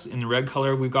 GT3 RS in the red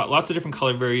color. We've got lots of different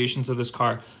color variations of this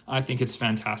car. I think it's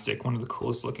fantastic. One of the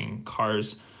coolest looking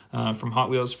cars from Hot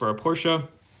Wheels for a Porsche.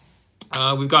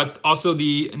 We've got also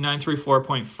the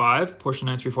 934.5, Porsche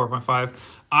 934.5.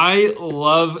 I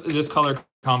love this color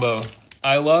combo.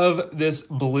 I love this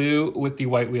blue with the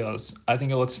white wheels. I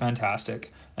think it looks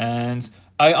fantastic. And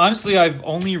I've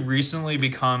only recently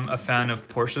become a fan of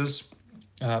Porsches.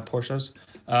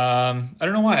 I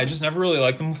don't know why. I just never really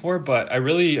liked them before, but I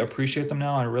really appreciate them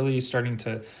now.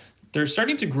 They're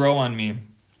starting to grow on me.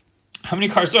 How many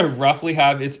cars do I roughly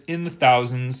have? It's in the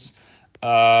thousands.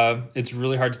 It's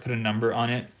really hard to put a number on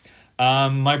it.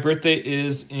 My birthday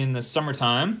is in the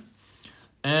summertime.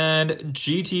 And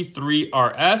GT3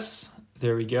 RS,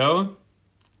 there we go.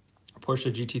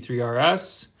 Porsche GT3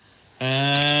 RS.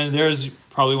 And there's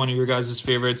probably one of your guys'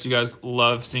 favorites. You guys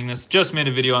love seeing this. Just made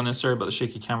a video on this. Sorry about the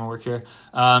shaky camera work here.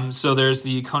 So there's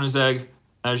the Koenigsegg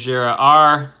Agera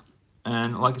R.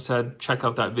 And like I said, check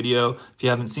out that video. If you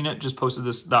haven't seen it, just posted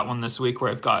that one this week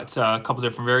where I've got a couple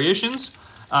different variations.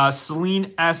 Celine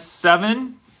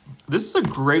S7. This is a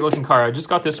great looking car. I just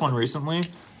got this one recently.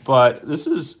 But this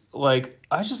is like,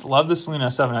 I just love the Celine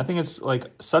S7. I think it's like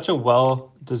such a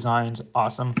well-designed,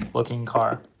 awesome looking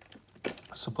car.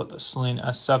 So put the Celine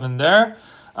S7 there.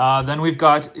 Then we've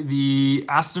got the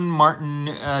Aston Martin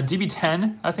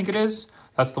DB10, I think it is.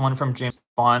 That's the one from James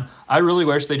Bond. I really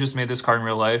wish they just made this car in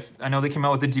real life. I know they came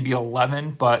out with the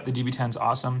DB11, but the DB10 is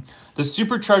awesome. The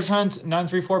Super Treasure Hunt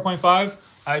 934.5,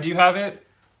 I do have it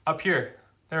up here.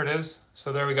 There it is.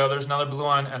 So there we go. There's another blue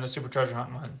one and the Super Treasure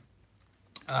Hunt one.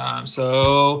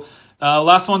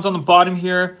 Last one's on the bottom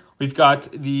here. We've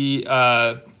got the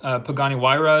Pagani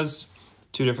Huayras,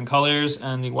 2 different colors,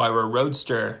 and the Huayra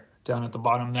Roadster down at the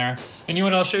bottom there. And you know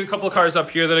what? I'll show you a couple of cars up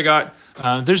here that I got.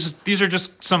 These are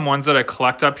just some ones that I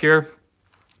collect up here.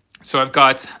 So I've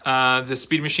got the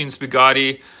Speed Machines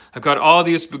Bugatti. I've got all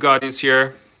these Bugattis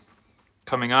here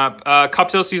coming up.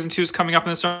 Cuptail Season 2 is coming up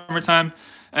in the summertime.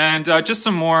 And just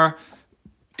some more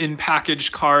in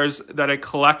packaged cars that I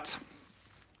collect.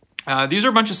 These are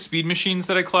a bunch of speed machines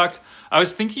that I collect. I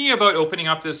was thinking about opening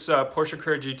up this Porsche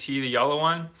Carrera GT, the yellow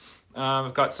one.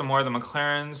 I've got some more of the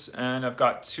McLarens, and I've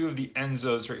got 2 of the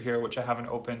Enzos right here, which I haven't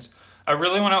opened. I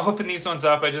really want to open these ones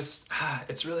up. It's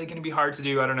really going to be hard to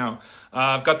do. I don't know.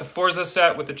 I've got the Forza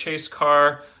set with the chase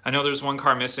car. I know there's one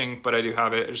car missing, but I do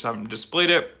have it. I just haven't displayed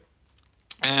it.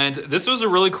 And this was a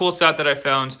really cool set that I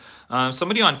found.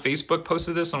 Somebody on Facebook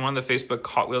posted this on one of the Facebook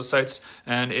Hot Wheels sites,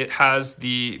 and it has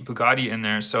the Bugatti in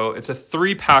there. So it's a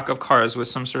 3-pack of cars with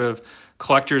some sort of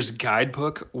collector's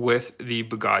guidebook with the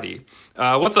Bugatti.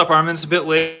 What's up, Armin? It's a bit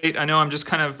late. I know I'm just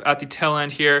kind of at the tail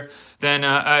end here. Then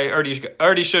I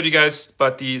already showed you guys,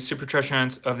 but the Super Treasure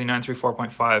Hunts of the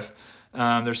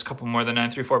 934.5. There's a couple more of the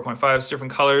 934.5s,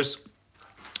 different colors.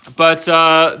 But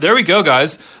there we go,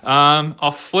 guys.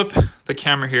 I'll flip the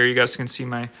camera here. You guys can see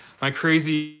my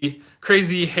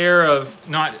crazy hair of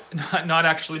not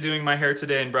actually doing my hair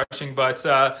today and brushing. But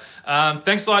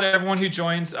thanks a lot to everyone who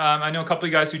joined. I know a couple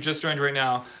of you guys who just joined right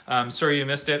now. Sorry you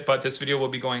missed it, but this video will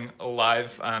be going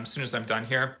live as soon as I'm done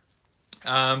here.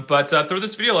 But throw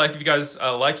this video a like if you guys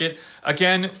like it.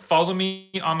 Again, follow me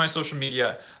on my social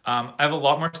media. I have a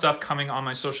lot more stuff coming on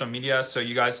my social media, so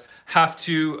you guys have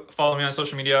to follow me on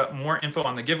social media. More info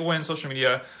on the giveaway on social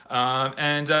media.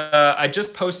 I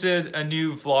just posted a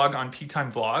new vlog on Peak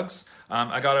Time Vlogs.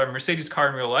 I got a Mercedes car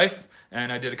in real life,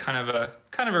 and I did a kind of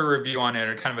a review on it,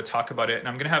 or kind of a talk about it. And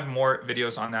I'm gonna have more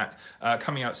videos on that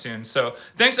coming out soon. So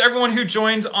thanks to everyone who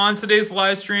joined on today's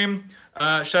live stream.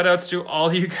 Shout outs to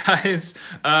all you guys,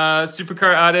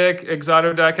 Supercar Addict,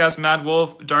 Exoto Diecast, Mad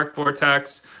Wolf, Dark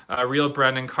Vortex, Real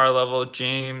Brendan, Car Level,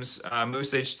 James,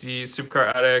 Moose HD,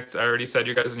 Supercar Addict. I already said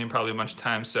your guys' name probably a bunch of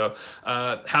times. So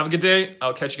have a good day.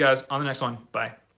 I'll catch you guys on the next one. Bye.